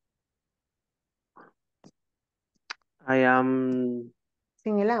 I am.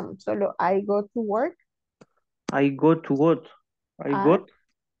 Sin el am. Solo I go to work I go to work. I at. got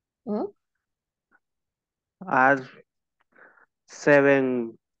 ¿Mm? at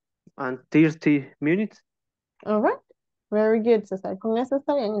 7:30. All right. Very good, César. Con eso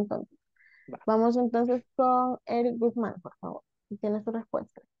está bien, entonces. Va. Vamos entonces con Eric Guzmán, por favor. Si tiene su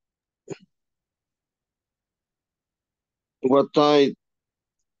respuesta. What time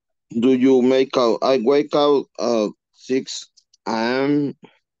do you make out? I wake up at 6 a.m.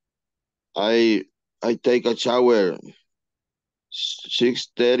 I I take a shower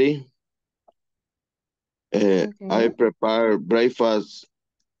 6:30. I Okay. prepare breakfast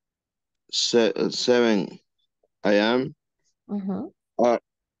 7 a.m. Mm-hmm. I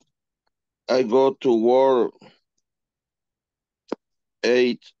I go to work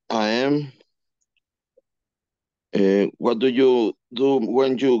 8 a.m. What do you do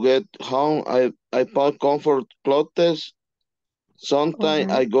when you get home? I pack comfort clothes. All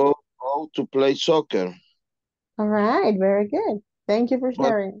Sometimes I right. go out to play soccer. All right. Very good. Thank you for What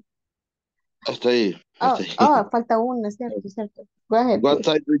sharing. hasta ahí, hasta Oh, ahí. oh, falta una, cierto, cierto. Go ahead, What please.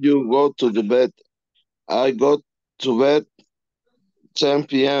 time do you go to the bed? I go to bed 10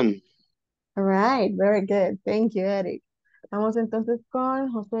 p.m. All right. Very good. Thank you, Eric. Vamos entonces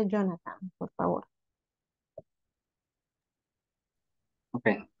con José Jonathan, por favor.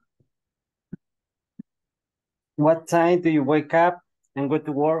 Okay. What time do you wake up and go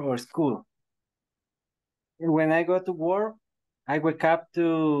to work or school? When I go to work, I wake up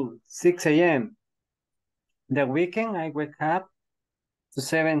to 6 a.m. The weekend, I wake up to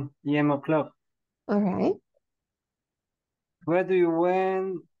 7 a.m. o'clock. All right. Where do you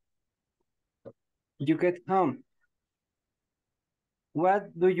when you get home?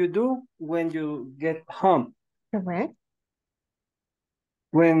 What do you do when you get home? Correct.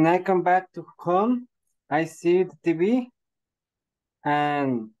 When I come back to home, I see the TV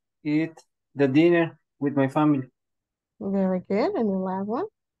and eat the dinner with my family. Very good. And the last one.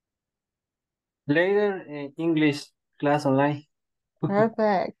 Later, English class online.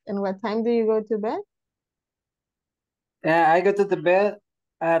 Perfect. And what time do you go to bed? I go to the bed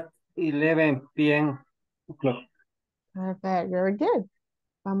at 11 p.m. o'clock. Perfect. Very good.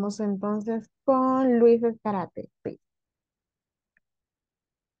 Vamos entonces con Luis Escarate, please.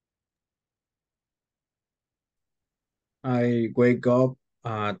 I wake up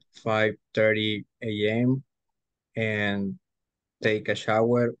at 5:30 a.m. and take a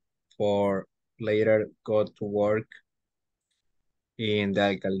shower for later go to work in the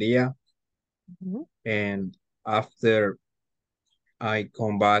alcaldía. Mhm. And after I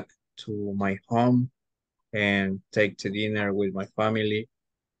come back to my home and take the dinner with my family,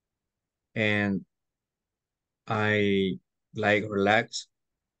 and I like relax.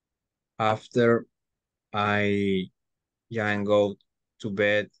 After I and go to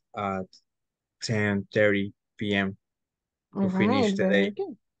bed at 10:30 p.m. All to right. finish the Very day.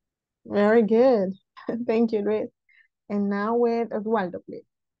 good. Very good. Thank you, Luis. And now with Oswaldo, please.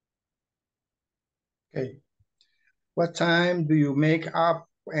 Okay. What time do you make up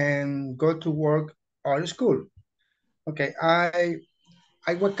and go to work or school? Okay, I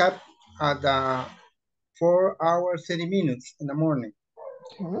wake up at 4 hours 30 minutes in the morning.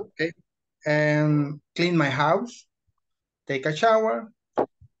 Okay. Okay, and clean my house, take a shower.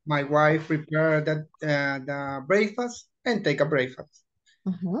 My wife prepare the breakfast and take a breakfast.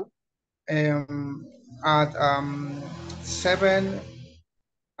 Mhm. At 7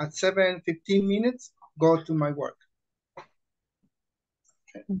 at 7:15 go to my work.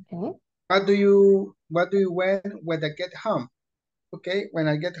 Okay. What do you when I get home? Okay, when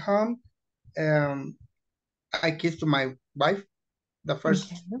I get home, um, I kiss to my wife the Okay.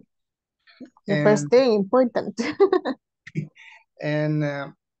 first The first and thing important. and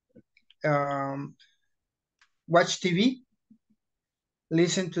um, watch TV,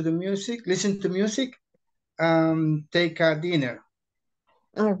 listen to music, take a dinner.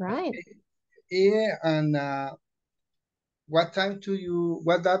 All right. Yeah, and what time you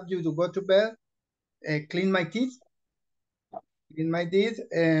to go to bed? Clean my teeth,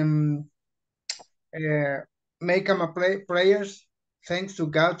 uh, make my prayers, thanks to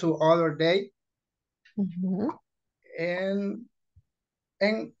God to other day, Mhm. and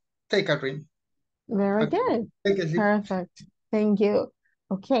and take a drink. Very Okay, good. take a sleep. Perfect. Thank you.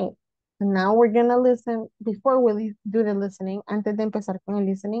 Okay. And now we're gonna listen. Before we do the listening, antes de empezar con el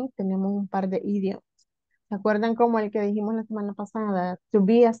listening, tenemos un par de idioms. ¿Se acuerdan como el que dijimos la semana pasada? To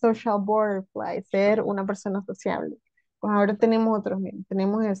be a social butterfly, ser una persona sociable. Pues ahora tenemos otros, miren.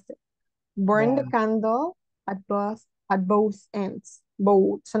 Tenemos este. Burn the Born, candle at both ends.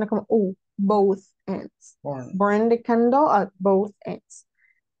 Both. Suena como, both ends. born. Burn the candle at both ends.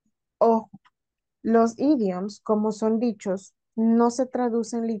 Ojo, los idioms, como son dichos, no se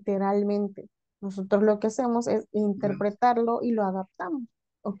traducen literalmente. Nosotros lo que hacemos es interpretarlo y lo adaptamos.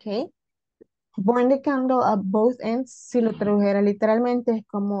 ¿Ok? Burn the candle at both ends, si lo tradujera literalmente, es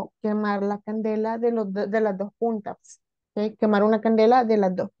como quemar la candela de las dos puntas. ¿Ok? Quemar una candela de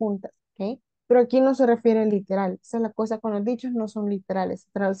las dos puntas. ¿Ok? Pero aquí no se refiere literal. Esa es la cosa con los dichos, no son literales,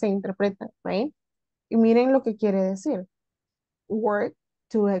 se interpretan, right? Y miren lo que quiere decir. Work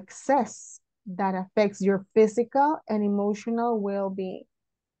to excess that affects your physical and emotional well-being.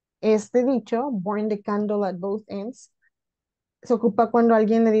 Este dicho, burn the candle at both ends, se ocupa cuando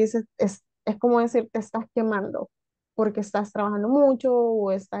alguien le dice, es como decir, te estás quemando, porque estás trabajando mucho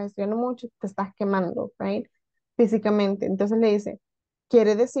o estás estudiando mucho, te estás quemando, right? Físicamente. Entonces le dice,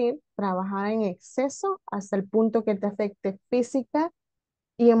 quiere decir trabajar en exceso hasta el punto que te afecte física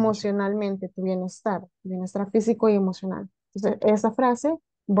y emocionalmente tu bienestar físico y emocional. Entonces, esa frase,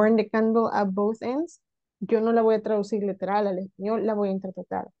 burn the candle at both ends, yo no la voy a traducir literal al español, la voy a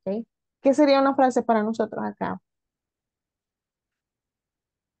interpretar, ¿ok? ¿Qué sería una frase para nosotros acá?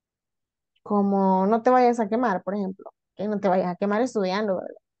 Como no te vayas a quemar, por ejemplo, que no te vayas a quemar estudiando,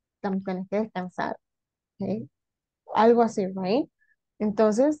 ¿verdad? También tienes que descansar, ¿ok? Algo así, ¿right?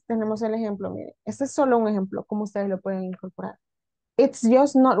 Entonces, tenemos el ejemplo, miren, este es solo un ejemplo, cómo ustedes lo pueden incorporar. It's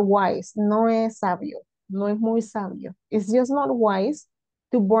just not wise, no es sabio, no es muy sabio. It's just not wise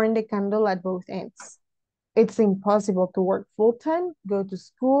to burn the candle at both ends. It's impossible to work full time, go to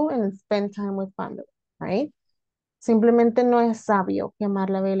school, and spend time with family, right? Simplemente no es sabio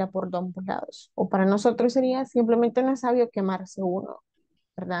quemar la vela por dos lados. O para nosotros sería simplemente no es sabio quemarse uno,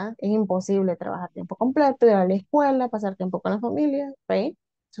 ¿verdad? Es imposible trabajar tiempo completo, ir a la escuela, pasar tiempo con la familia, ¿right?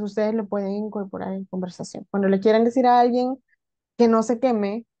 Entonces ustedes lo pueden incorporar en conversación. Cuando le quieran decir a alguien que no se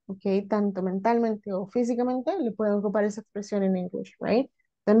queme, ¿ok? Tanto mentalmente o físicamente, le pueden ocupar esa expresión en English, right?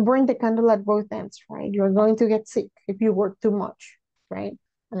 Don't burn the candle at both ends, right? You're going to get sick if you work too much, right?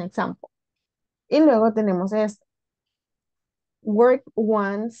 An example. Y luego tenemos esto. Work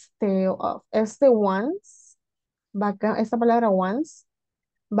one's tail off. Este once, esta palabra once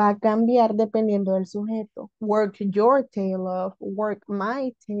va a cambiar dependiendo del sujeto. Work your tail off, work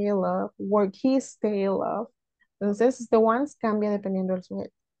my tail off, work his tail off. Entonces, este once cambia dependiendo del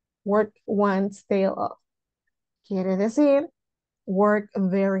sujeto. Work one's tail off. Quiere decir work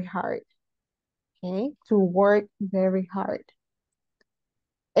very hard. Okay? To work very hard.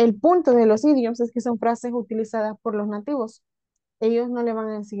 El punto de los idioms es que son frases utilizadas por los nativos. Ellos no le van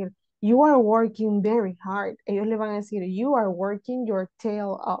a decir, you are working very hard. Ellos le van a decir, you are working your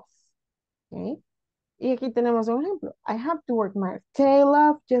tail off. Okay? Y aquí tenemos un ejemplo. I have to work my tail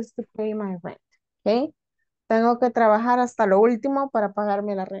off just to pay my rent. Okay? Tengo que trabajar hasta lo último para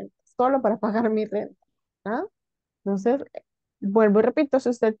pagarme la renta. Solo para pagar mi renta. ¿Ah? Entonces, vuelvo y repito, si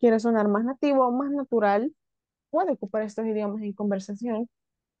usted quiere sonar más nativo o más natural, puede ocupar estos idiomas en conversación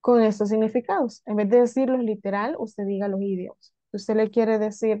con estos significados. En vez de decirlos literal, usted diga los idiomas. Si usted le quiere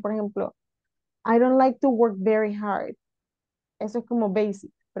decir, por ejemplo, I don't like to work very hard. Eso es como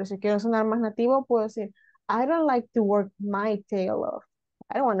basic. Pero si quiero sonar más nativo, puedo decir, I don't like to work my tail off.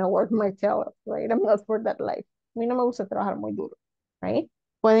 I don't want to work my tail off, right? I'm not for that life. A mí no me gusta trabajar muy duro, right?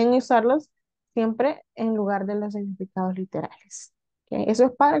 Pueden usarlos siempre en lugar de los significados literales. ¿Ok? Eso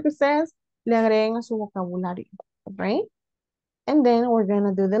es para que ustedes le agreguen a su vocabulario, right? And then we're going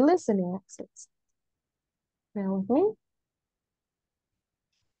to do the listening exercise. Bear with me.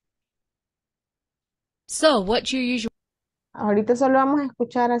 So, what's your usual Ahorita solo vamos a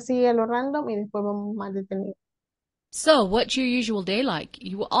escuchar así a lo random y después vamos más detenidos. So, what's your usual day like?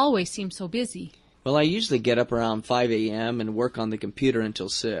 You always seem so busy. Well, I usually get up around 5 a.m. and work on the computer until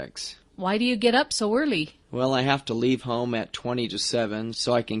 6. Why do you get up so early? Well, I have to leave home at 20 to 7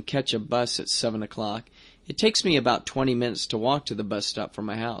 so I can catch a bus at 7 o'clock. It takes me about 20 minutes to walk to the bus stop from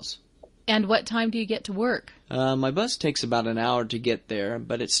my house. And what time do you get to work? My bus takes about an hour to get there,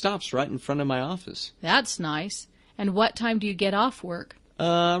 but it stops right in front of my office. That's nice. And what time do you get off work?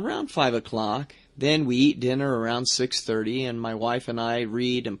 Around 5 o'clock. Then we eat dinner around 6:30, and my wife and I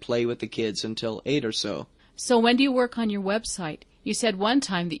read and play with the kids until 8 or so. So when do you work on your website? You said one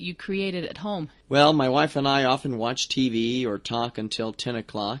time that you created at home. Well, my wife and I often watch TV or talk until 10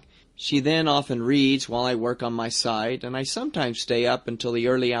 o'clock. She then often reads while I work on my site, and I sometimes stay up until the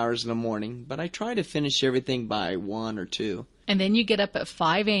early hours of the morning, but I try to finish everything by 1 or 2. And then you get up at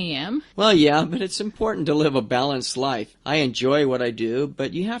 5 a.m.? Well, yeah, but it's important to live a balanced life. I enjoy what I do,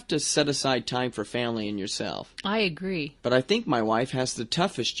 but you have to set aside time for family and yourself. I agree. But I think my wife has the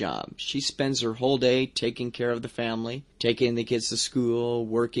toughest job. She spends her whole day taking care of the family, taking the kids to school,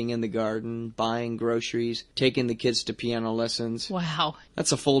 working in the garden, buying groceries, taking the kids to piano lessons. Wow.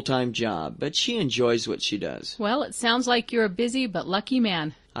 That's a full-time job, but she enjoys what she does. Well, it sounds like you're a busy but lucky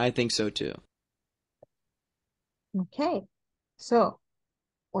man. I think so too. Okay. So,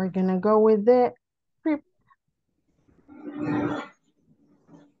 we're gonna go with the script.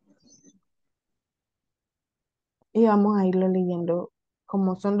 Y vamos a irlo leyendo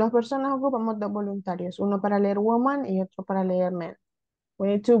como son dos personas, ocupamos dos voluntarios, uno para leer woman y otro para leer men. We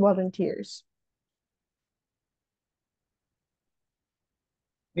need two volunteers.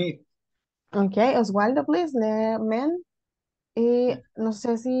 Me. Okay, Oswaldo, please, lee men. Y no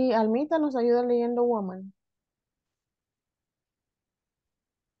sé si Almita nos ayuda leyendo woman.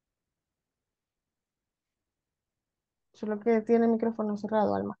 Solo que tiene el micrófono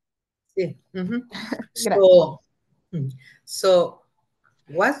cerrado, Alma. Sí. Mhm. Gracias. So,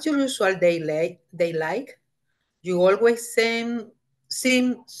 what's your usual day like? You always seem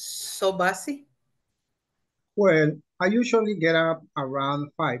so busy. Well, I usually get up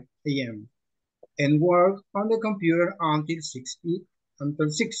around 5 a.m. and work on the computer until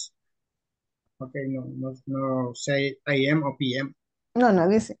 6. Okay, no say a.m. or p.m. No,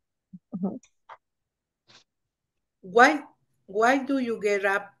 dice. Ujú. Why do you get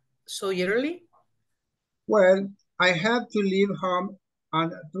up so early? Well, I have to leave home at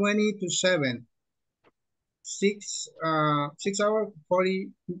 20 to 7, 6 hours,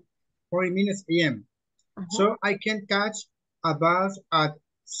 40 minutes a.m. So I can catch a bus at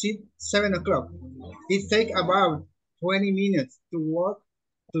 7 o'clock. It takes about 20 minutes to walk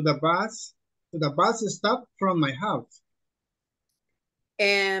to the bus stop from my house.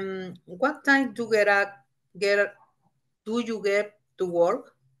 And what time do you get to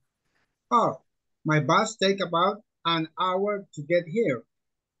work? Oh, my bus takes about an hour to get here,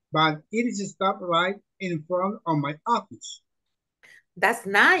 but it is stopped right in front of my office. That's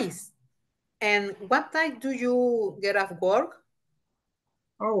nice. And what time do you get off work?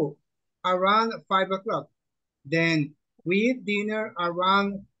 Oh, around 5 o'clock. Then we eat dinner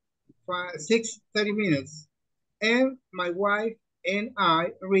around 6:30 minutes, and my wife and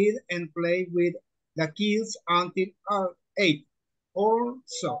I read and play with the kids until 8 or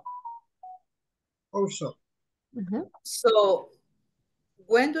so. So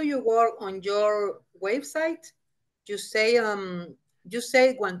when do you work on your website? You say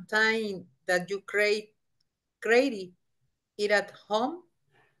one time that you created it at home.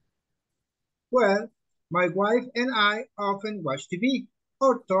 Well, my wife and I often watch TV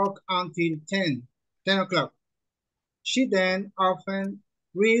or talk until 10 o'clock. She then often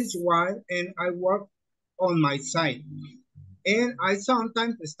reads while and I work on my site. And I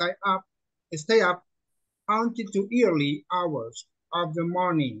sometimes stay up until the early hours of the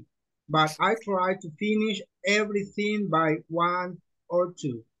morning, but I try to finish everything by 1 or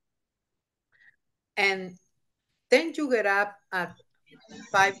 2. And then you get up at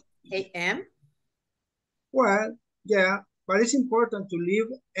 5 a.m. Well, yeah, but it's important to live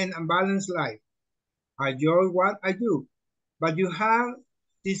an unbalanced life. I enjoy what I do, but you have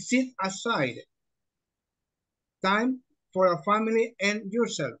to set aside time for a family and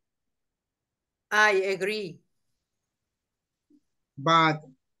yourself. I agree. But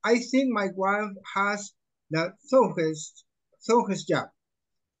I think my wife has the toughest job.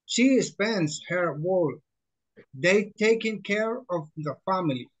 She spends her whole day taking care of the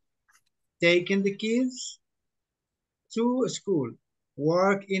family, taking the kids to school,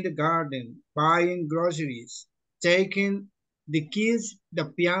 work in the garden, buying groceries, taking the kids the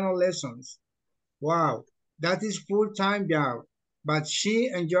piano lessons. Wow, that is full-time job, but she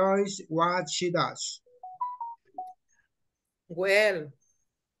enjoys what she does. Well,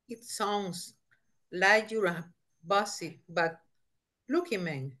 it sounds like you're a bossy but lucky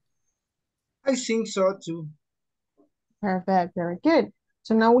man. I think so too. Perfect, very good.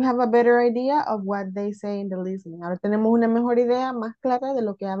 So now we have a better idea of what they say in the listening. Ahora tenemos una mejor idea más clara de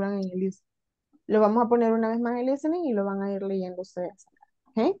lo que hablan en el listening. Lo vamos a poner una vez más en el listening y lo van a ir leyendo ustedes.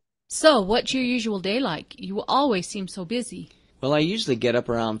 Okay? So, what's your usual day like? You always seem so busy. Well, I usually get up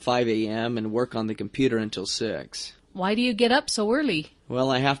around 5 a.m. and work on the computer until 6. Why do you get up so early? Well,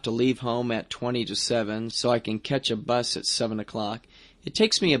 I have to leave home at 20 to 7 so I can catch a bus at 7 o'clock. It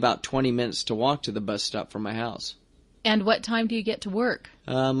takes me about 20 minutes to walk to the bus stop from my house. And what time do you get to work?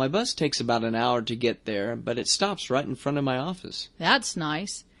 My bus takes about an hour to get there, but it stops right in front of my office. That's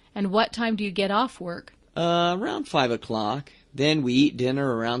nice. And what time do you get off work? Around 5 o'clock. Then we eat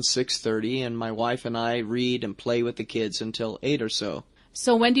dinner around 6:30, and my wife and I read and play with the kids until 8 or so.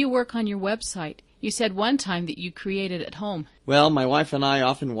 So when do you work on your website? You said one time that you create it at home. Well, my wife and I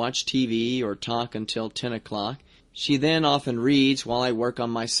often watch TV or talk until 10 o'clock. She then often reads while I work on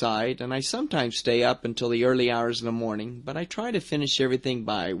my site, and I sometimes stay up until the early hours of the morning, but I try to finish everything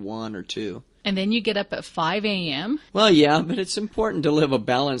by 1 or 2. And then you get up at 5 a.m.? Well, yeah, but it's important to live a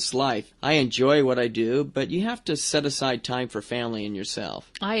balanced life. I enjoy what I do, but you have to set aside time for family and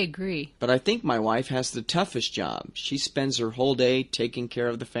yourself. I agree. But I think my wife has the toughest job. She spends her whole day taking care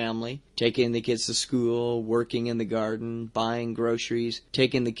of the family, taking the kids to school, working in the garden, buying groceries,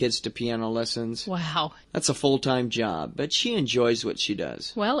 taking the kids to piano lessons. Wow. That's a full-time job, but she enjoys what she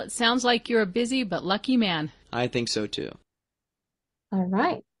does. Well, it sounds like you're a busy but lucky man. I think so too. All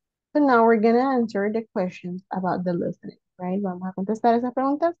right. So now we're going to answer the questions about the listening, right? Vamos a contestar esas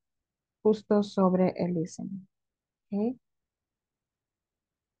preguntas justo sobre el listening. Okay.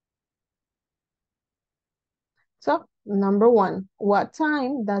 So, number 1, what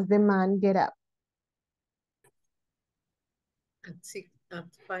time does the man get up? At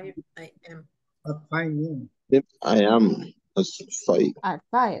 5 a.m. At 5 a.m. Yep, I am. That's 5. At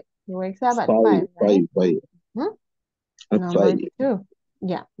 5. He wakes up at 5, 5, right? 5. Hmm? At Number 5. 2.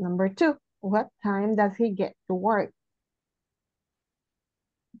 Yeah, number 2. What time does he get to work?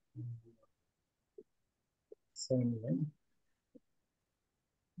 7 a.m.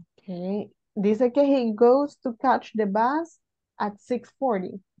 Okay. Dice que he goes to catch the bus at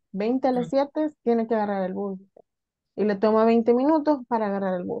 6:40. 20 a las 7 tiene que agarrar el bus. Y le toma 20 minutos para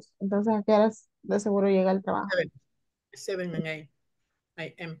agarrar el bus. Entonces, ¿a qué horas de seguro llega al trabajo? 7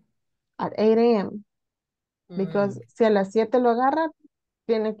 a.m. At 8 a.m. Because si a las 7 lo agarra,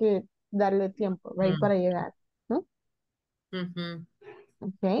 tiene que darle tiempo, right, para llegar. ¿No?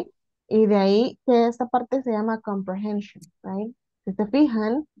 Ok. Y de ahí que esta parte se llama comprehension, right? Si se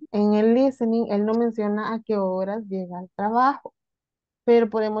fijan, en el listening, él no menciona a qué horas llega al trabajo, pero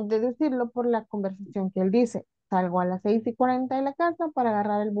podemos deducirlo por la conversación que él dice. Salgo a las 6:40 de la casa para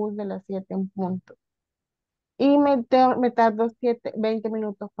agarrar el bus de las 7 en punto. Y me tardo 20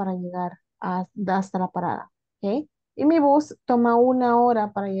 minutos para llegar hasta la parada, ¿ok? Y mi bus toma 1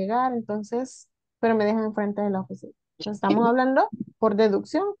 hora para llegar, entonces, pero me dejan enfrente de la oficina. Entonces, estamos hablando por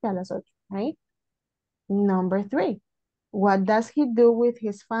deducción que a las 8, right? Number 3. What does he do with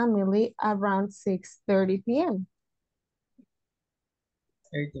his family around 6:30 p.m.?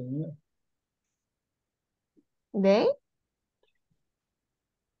 8 a.m. They?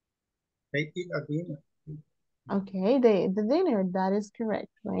 They eat at dinner. Okay, the dinner, that is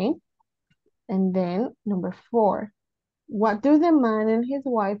correct, right? And then number 4. What do the man and his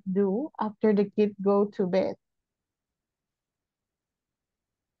wife do after the kids go to bed?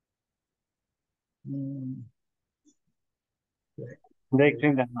 They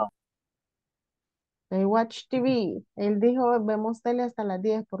clean the house. They watch TV. Él dijo, vemos tele hasta las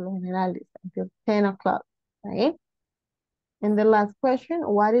 10 por lo general, until 10 o'clock, right? And the last question,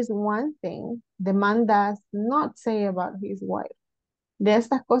 what is one thing the man does not say about his wife? De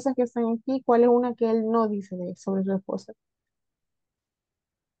estas cosas que están aquí, ¿cuál es una que él no dice sobre su esposa?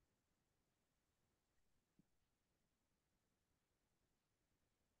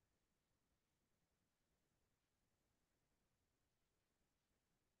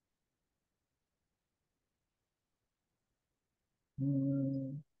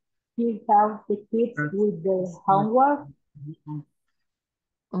 He helps the kids with their homework.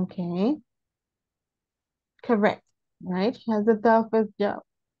 Okay. Correct, right? She has the toughest job.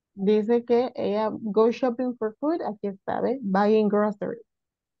 Dice que ella goes shopping for food, aquí está, ¿ves? Buying groceries.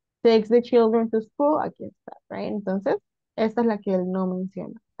 Takes the children to school, aquí está, right? Entonces, esta es la que él no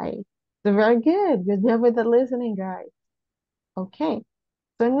menciona ahí. So very good. Good job with the listening, guys. Okay.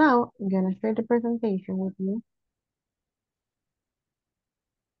 So now, I'm gonna share the presentation with you.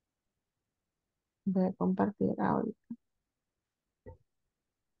 Voy a compartir ahora.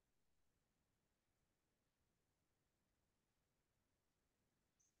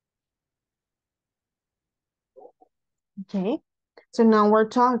 Okay. So now we're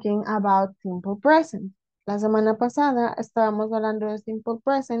talking about simple present. La semana pasada estábamos hablando de simple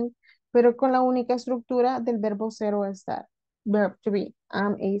present, pero con la única estructura del verbo ser o estar. Verb to be,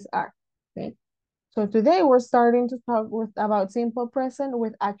 am, is, are. Okay. So today we're starting to talk about simple present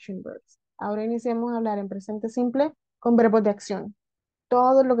with action verbs. Ahora iniciamos a hablar en presente simple con verbos de acción.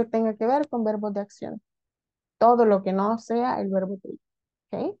 Todo lo que tenga que ver con verbos de acción. Todo lo que no sea el verbo to be.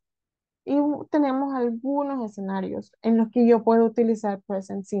 Okay. Y tenemos algunos escenarios en los que yo puedo utilizar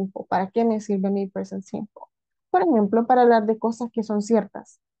present simple. ¿Para qué me sirve mi present simple? Por ejemplo, para hablar de cosas que son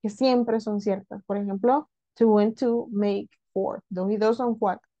ciertas, que siempre son ciertas. Por ejemplo, 2 and 2 make 4. 2 y 2 son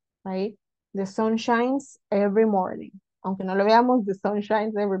 4, right? The sun shines every morning. Aunque no lo veamos, the sun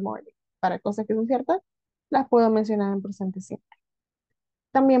shines every morning. Para cosas que son ciertas, las puedo mencionar en presente simple.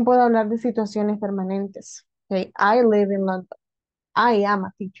 También puedo hablar de situaciones permanentes. Okay? I live in London. I am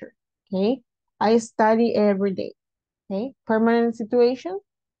a teacher. Okay? I study every day. Okay? Permanent situation,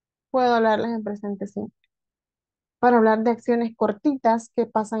 puedo hablarlas en presente simple. Para hablar de acciones cortitas que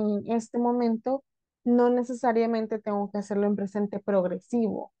pasan en este momento, no necesariamente tengo que hacerlo en presente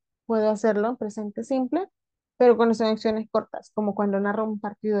progresivo. Puedo hacerlo en presente simple, pero cuando son acciones cortas, como cuando narro un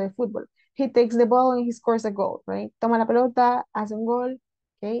partido de fútbol. He takes the ball and he scores a goal, right? Toma la pelota, hace un gol,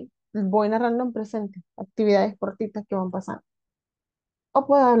 ¿ok? Voy narrando en presente, actividades cortitas que van pasando. O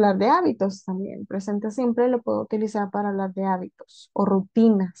puedo hablar de hábitos también. Presente simple lo puedo utilizar para hablar de hábitos o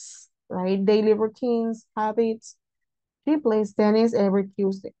rutinas, right? Daily routines, habits. She plays tennis every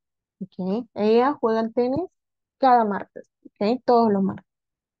Tuesday. Okay. Ella juega al tenis cada martes. Okay. Todos los martes.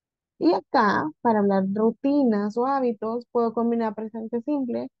 Y acá, para hablar de rutinas o hábitos, puedo combinar presente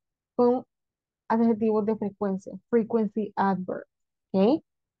simple con adjetivos de frecuencia. Frequency adverb. Okay.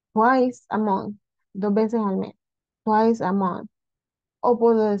 Twice a month. 2 veces al mes. Twice a month. O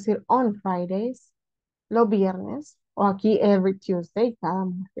puedo decir on Fridays, los viernes, o aquí every Tuesday, cada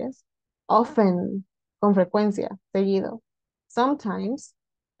martes. Often, con frecuencia, seguido. Sometimes,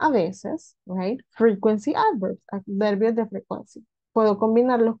 a veces, right? Frequency adverbs, adverbios de frecuencia. Puedo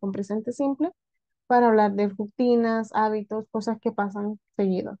combinarlos con presente simple para hablar de rutinas, hábitos, cosas que pasan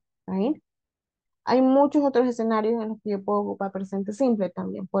seguido, right? Hay muchos otros escenarios en los que yo puedo ocupar presente simple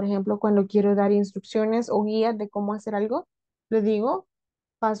también. Por ejemplo, cuando quiero dar instrucciones o guías de cómo hacer algo, le digo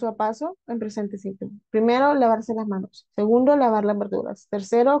paso a paso en presente simple. Primero, lavarse las manos. Segundo, lavar las verduras.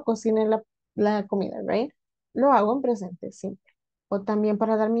 Tercero, cocine la comida, right? Lo hago en presente simple. O también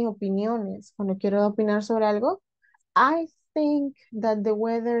para dar mis opiniones. Cuando quiero opinar sobre algo, I think that the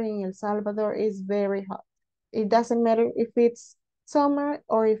weather in El Salvador is very hot. It doesn't matter if it's summer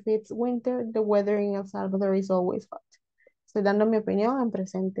or if it's winter, the weather in El Salvador is always hot. Estoy dando mi opinión en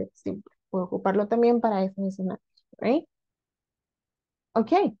presente simple. Puedo ocuparlo también para esos escenarios, right?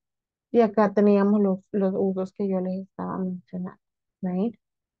 Ok. Y acá teníamos los usos que yo les estaba mencionando, right?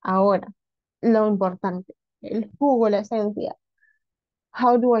 Ahora, lo importante, el jugo, la esencia.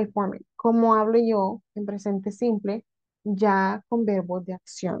 How do I form it? ¿Cómo hablo yo en presente simple? Ya con verbos de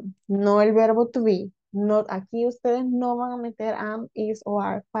acción, no el verbo to be. No, aquí ustedes no van a meter am, is o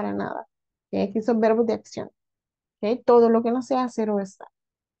are para nada. ¿Ok? Aquí son verbos de acción. ¿Ok? Todo lo que no sea hacer o estar.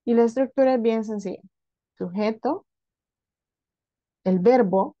 Y la estructura es bien sencilla. Sujeto, el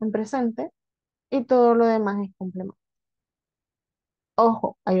verbo en presente y todo lo demás es complemento.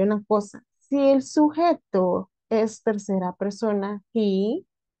 Ojo, hay una cosa. Si el sujeto es tercera persona, he,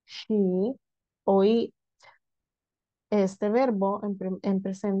 she o it, este verbo en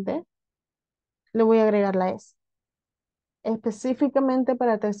presente, le voy a agregar la S. Específicamente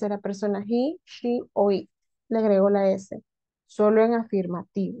para tercera persona, he, she o it, le agrego la S. Solo en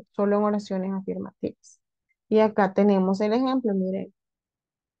afirmativo, solo en oraciones afirmativas. Y acá tenemos el ejemplo, miren.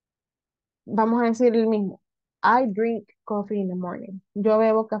 Vamos a decir el mismo. I drink coffee in the morning. Yo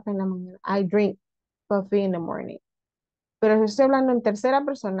bebo café en la mañana. I drink coffee in the morning. Pero si estoy hablando en tercera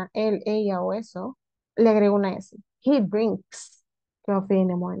persona, él, ella o eso, le agrego una S. He drinks coffee in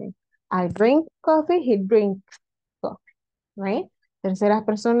the morning. I drink coffee, he drinks coffee, right? Tercera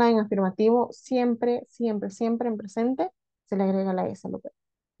persona en afirmativo, siempre, siempre, siempre en presente, se le agrega la S,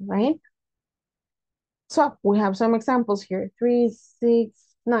 right? So, we have some examples here. 3,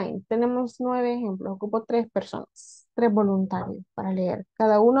 6, 9. Tenemos 9 ejemplos. Ocupo 3 personas, 3 voluntarios para leer.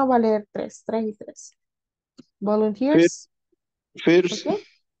 Cada uno va a leer 3, 3 y 3. Volunteers. First,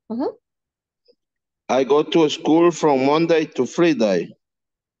 Okay. I go to school from Monday to Friday.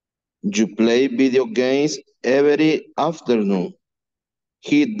 You play video games every afternoon.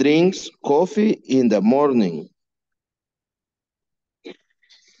 He drinks coffee in the morning.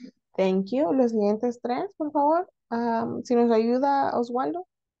 Thank you. Los siguientes 3, por favor. Si nos ayuda Oswaldo,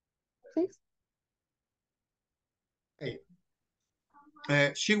 please.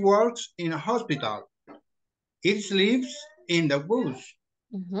 Okay. She works in a hospital. It lives in the bus.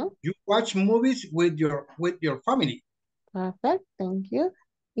 You watch movies with your family. Perfect, thank you.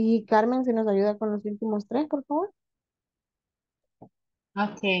 Y Carmen, si nos ayuda con los últimos 3, por favor.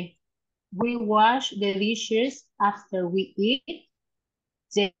 Okay. We wash the dishes after we eat.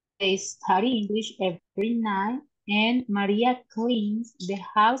 They study English every night. And Maria cleans the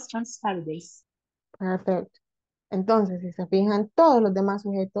house on Saturdays. Perfecto. Entonces, si se fijan, todos los demás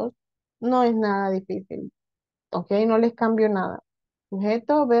sujetos no es nada difícil. ¿Ok? No les cambio nada.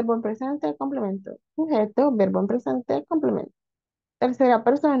 Sujeto, verbo en presente, complemento. Sujeto, verbo en presente, complemento. Tercera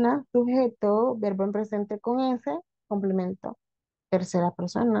persona, sujeto, verbo en presente con S, complemento. Tercera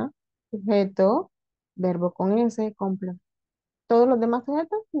persona, sujeto, verbo con S, complemento. Todos los demás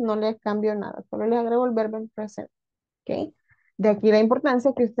sujetos no les cambio nada, solo les agrego el verbo en presente. ¿Ok? De aquí la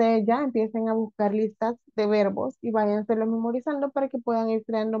importancia que ustedes ya empiecen a buscar listas de verbos y váyanselo memorizando para que puedan ir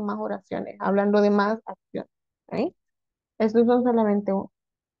creando más oraciones, hablando de más acciones. ¿Ok? Estos son solamente uno.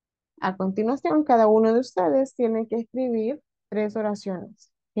 A continuación, cada uno de ustedes tiene que escribir 3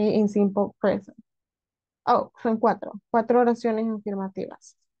 oraciones, ¿ok? En simple present. Oh, son cuatro oraciones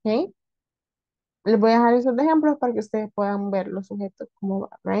afirmativas. ¿Ok? Les voy a dejar esos ejemplos para que ustedes puedan ver los sujetos cómo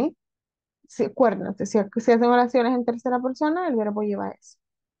va, ¿right? Sí, acuérdense, si hacen oraciones en tercera persona, el verbo lleva eso.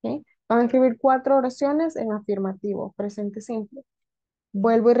 ¿Ok? Van a escribir 4 oraciones en afirmativo, presente simple.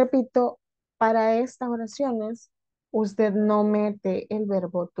 Vuelvo y repito, para estas oraciones, usted no mete el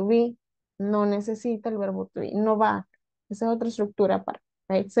verbo to be, no necesita el verbo to be, no va. Esa es otra estructura aparte.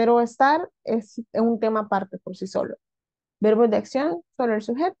 ¿Right? Ser o estar es un tema aparte por sí solo. Verbos de acción, solo el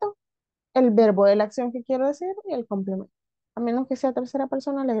sujeto, el verbo de la acción que quiero decir y el complemento. A menos que sea tercera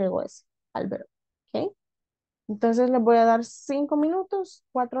persona, le agrego ese al verbo. ¿Ok? Entonces les voy a dar 5 minutos,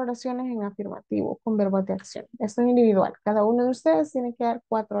 4 oraciones en afirmativo con verbos de acción. Esto es individual. Cada uno de ustedes tiene que dar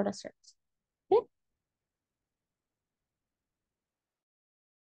 4 oraciones. ¿Ok?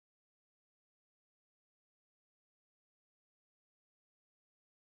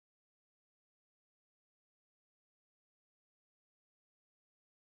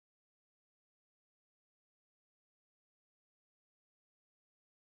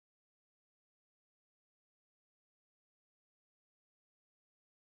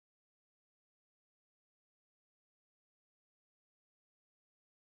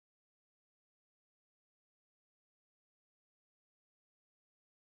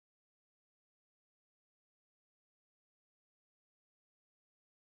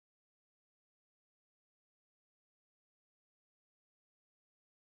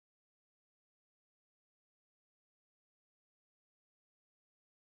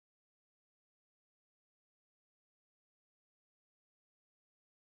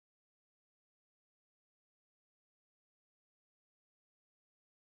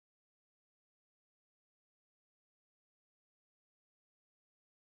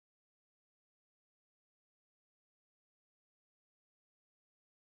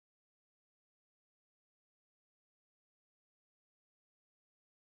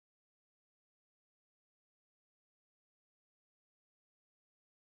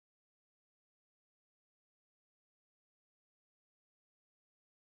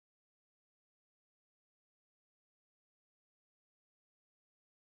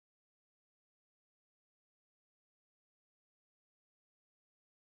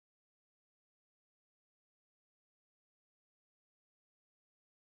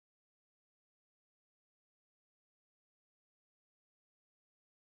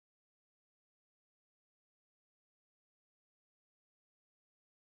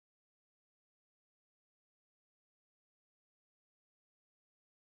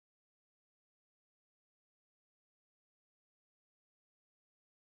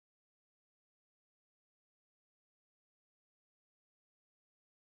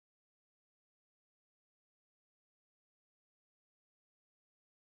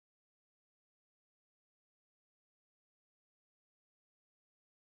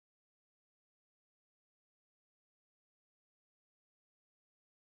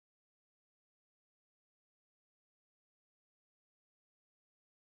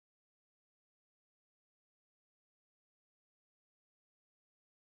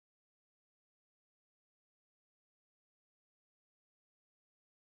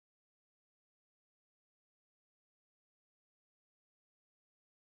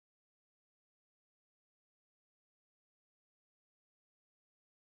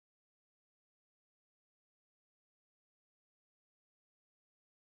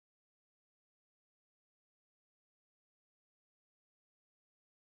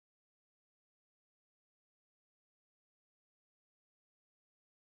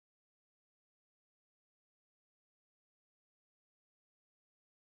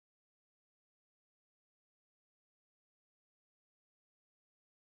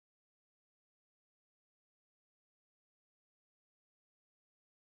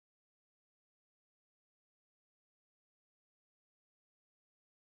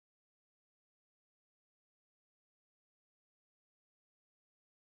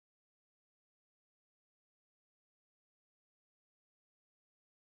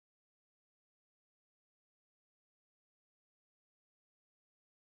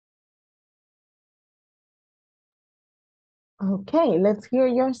 Okay, let's hear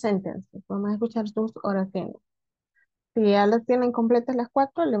your sentences. Vamos a escuchar sus oraciones. Si ya las tienen completas las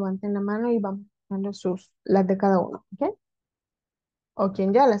 4, levanten la mano y vamos escuchando las de cada uno, ¿ok? O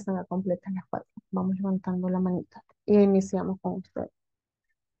quien ya las tenga completas las 4. Vamos levantando la manita. y iniciamos con usted.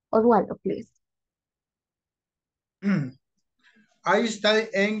 Oswaldo, please. I study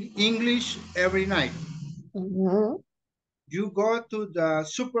English every night. Mhm. You go to the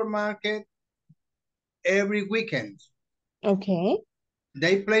supermarket every weekend. Okay.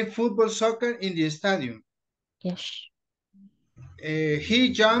 They play football soccer in the stadium. Yes.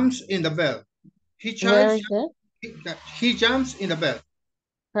 He jumps in the bed. He chimes, Very good. he jumps in the bed.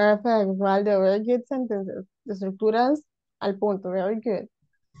 Perfect, Oswaldo. Very good sentences. Estructuras al punto. Very good.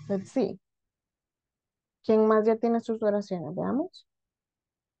 Let's see. ¿Quién más ya tiene sus oraciones? Veamos.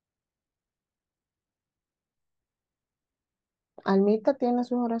 Almita tiene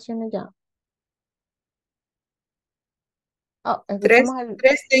sus oraciones ya. Oh, Tres, escuchemos al...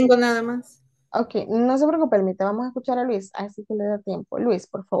 tres tengo nada más. Ok, no se preocupe, Almita. Vamos a escuchar a Luis. Así que le da tiempo. Luis,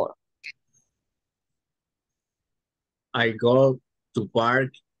 por favor. I go to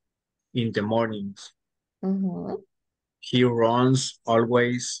park in the mornings. Ujú. He runs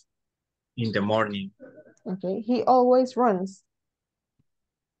always in the morning. Okay. He always runs.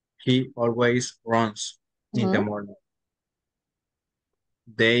 He always runs in the Ujú. morning.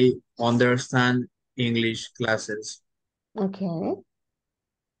 They understand English classes. Okay.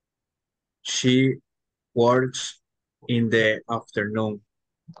 She works in the afternoon.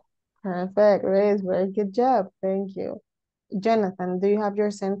 Perfect, Luis. Very good job. Thank you. Jonathan, do you have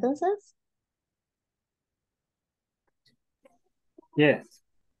your sentences? Yes.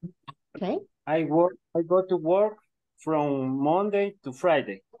 Okay. I go to work from Monday to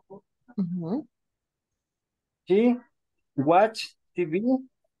Friday. Ujú. She watch TV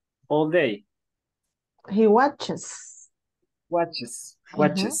all day. He watches. Watches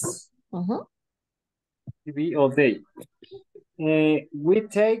Ujú. Ujú. TV all day. We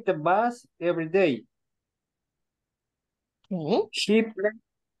take the bus every day. Okay. He plays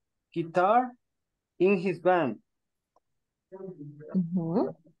guitar in his band.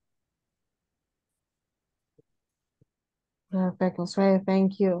 Ujú. Perfect, Josué.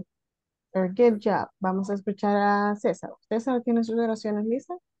 Thank you. Very good job. Vamos a escuchar a César. ¿César tiene sus oraciones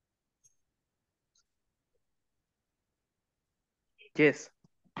listas? Yes.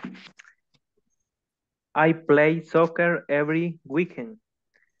 I play soccer every weekend.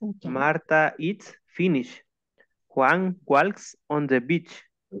 Okay. Marta eats Finnish. Juan walks on the beach.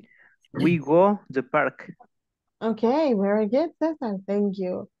 We go the park. Okay, very good, César. Thank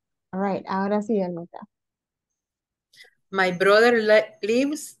you. All right, ahora sí, Almita. My brother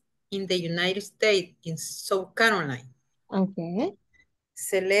lives in the United States, in South Carolina. Okay.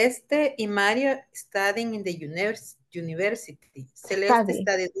 Celeste y Mario studying in the university. Celeste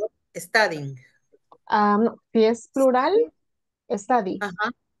Study. studying. No, si es plural, study.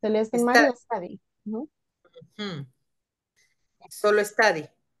 Ajá. Celeste y Mario, study. Ujú. Solo study.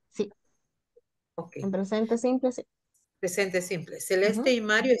 Sí. Ok. En presente simple, sí. Presente simple. Celeste y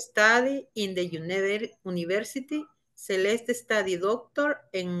Mario study in the university. Celeste study doctor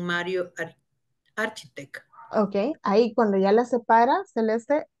en Mario architect. Ok, ahí cuando ya la separa,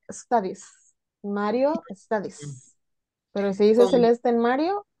 Celeste studies. Mario studies. Pero si dice Celeste en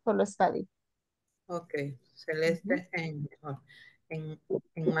Mario, solo study. Ok, Celeste en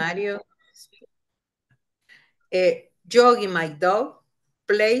Mario. Jogging my dog,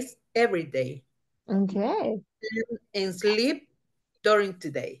 plays every day. Okay. And sleep during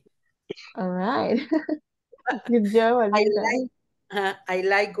today. All right. Good job, Almita. I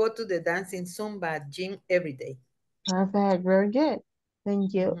like go to the dancing Zumba gym every day. Perfect, very good.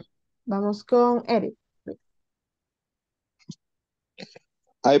 Thank you. Vamos con Eric.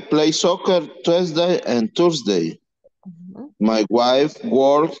 I play soccer Tuesday and Thursday. Ujú. My wife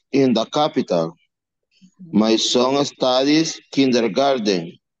works in the capital. My son studies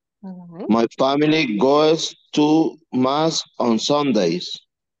kindergarten. All right. My family goes to mass on Sundays.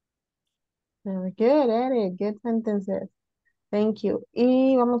 Very good, Eric. Good sentences. Thank you.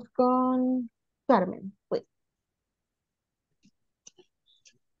 Y vamos con Carmen, please.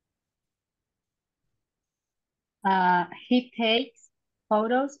 He takes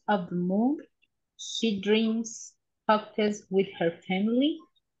photos of the moon. She drinks cocktails with her family.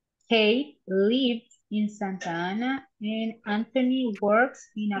 Kate lives in Santa Ana and Anthony works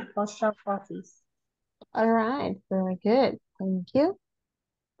in a postal office. All right, very good. Thank you.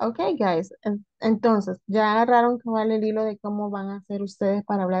 Okay, guys. Entonces, ya agarraron cabal el hilo de cómo van a hacer ustedes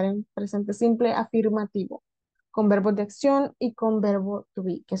para hablar en presente simple afirmativo, con verbos de acción y con verbo to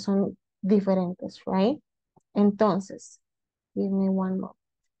be, que son diferentes, right? Entonces, give me one more.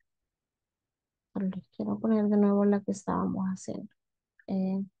 Les quiero poner de nuevo la que estábamos haciendo.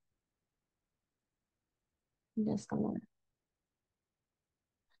 Ya está.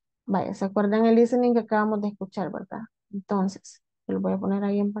 Vaya, ¿se acuerdan el listening que acabamos de escuchar, verdad? Entonces, yo les voy a poner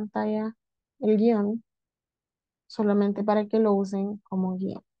ahí en pantalla el guión, solamente para que lo usen como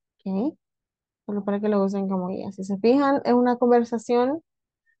guía, ¿ok? Solo para que lo usen como guía. Si se fijan, es una conversación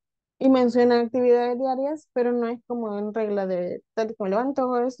y mencionan actividades diarias, pero no es como en regla de tal como levanto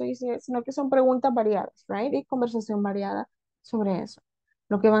hago esto, sino que son preguntas variadas, right? Y conversación variada sobre eso.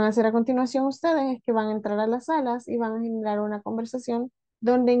 Lo que van a hacer a continuación ustedes es que van a entrar a las salas y van a generar una conversación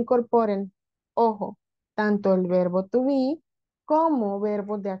donde incorporen, ojo, tanto el verbo to be como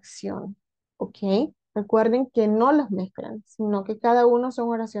verbos de acción, ¿ok? Recuerden que no las mezclan, sino que cada uno son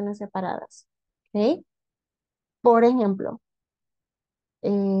oraciones separadas, ¿ok? Por ejemplo,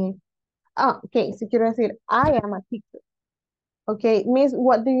 eh, ok, si quiero decir, I am a teacher. Ok, Miss,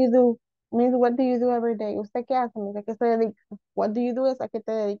 what do you do? Miss, what do you do every day? ¿Usted qué hace, Miss? ¿A qué se dedica? What do you do es a qué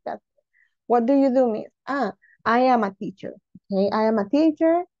te dedicas. What do you do, Miss? I am a teacher. Okay, I am a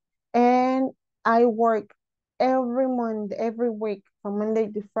teacher and I work every month, every week, from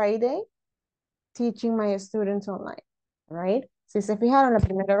Monday to Friday, teaching my students online. Right? Si se fijaron, la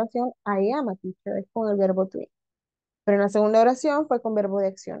primera oración, I am a teacher, es con el verbo to be. Pero en la segunda oración fue con verbo de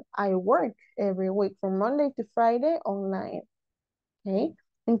acción. I work every week from Monday to Friday online. ¿Ok?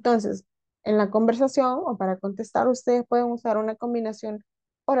 Entonces, en la conversación o para contestar, ustedes pueden usar una combinación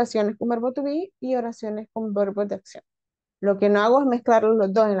oraciones con verbo to be y oraciones con verbos de acción. Lo que no hago es mezclarlos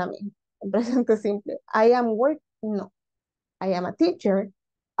los dos en la misma. En presente simple. I am work, no. I am a teacher.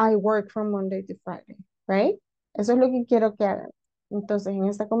 I work from Monday to Friday. Right? Eso es lo que quiero que hagan. Entonces, en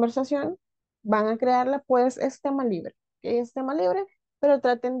esta conversación van a crearla, pues es tema libre. ¿Ok? Es tema libre, pero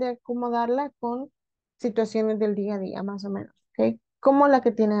traten de acomodarla con situaciones del día a día, más o menos. ¿Ok? Como la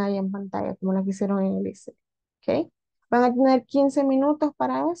que tienen ahí en pantalla, como la que hicieron en el ISSST. ¿Ok? Van a tener 15 minutos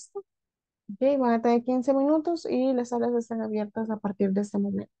para esto. ¿Ok? Van a tener 15 minutos y las salas están abiertas a partir de este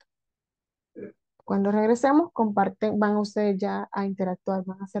momento. Cuando regresemos, comparten, van ustedes ya a interactuar,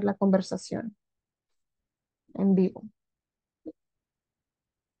 van a hacer la conversación en vivo.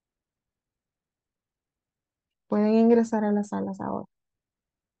 Pueden ingresar a las salas ahora.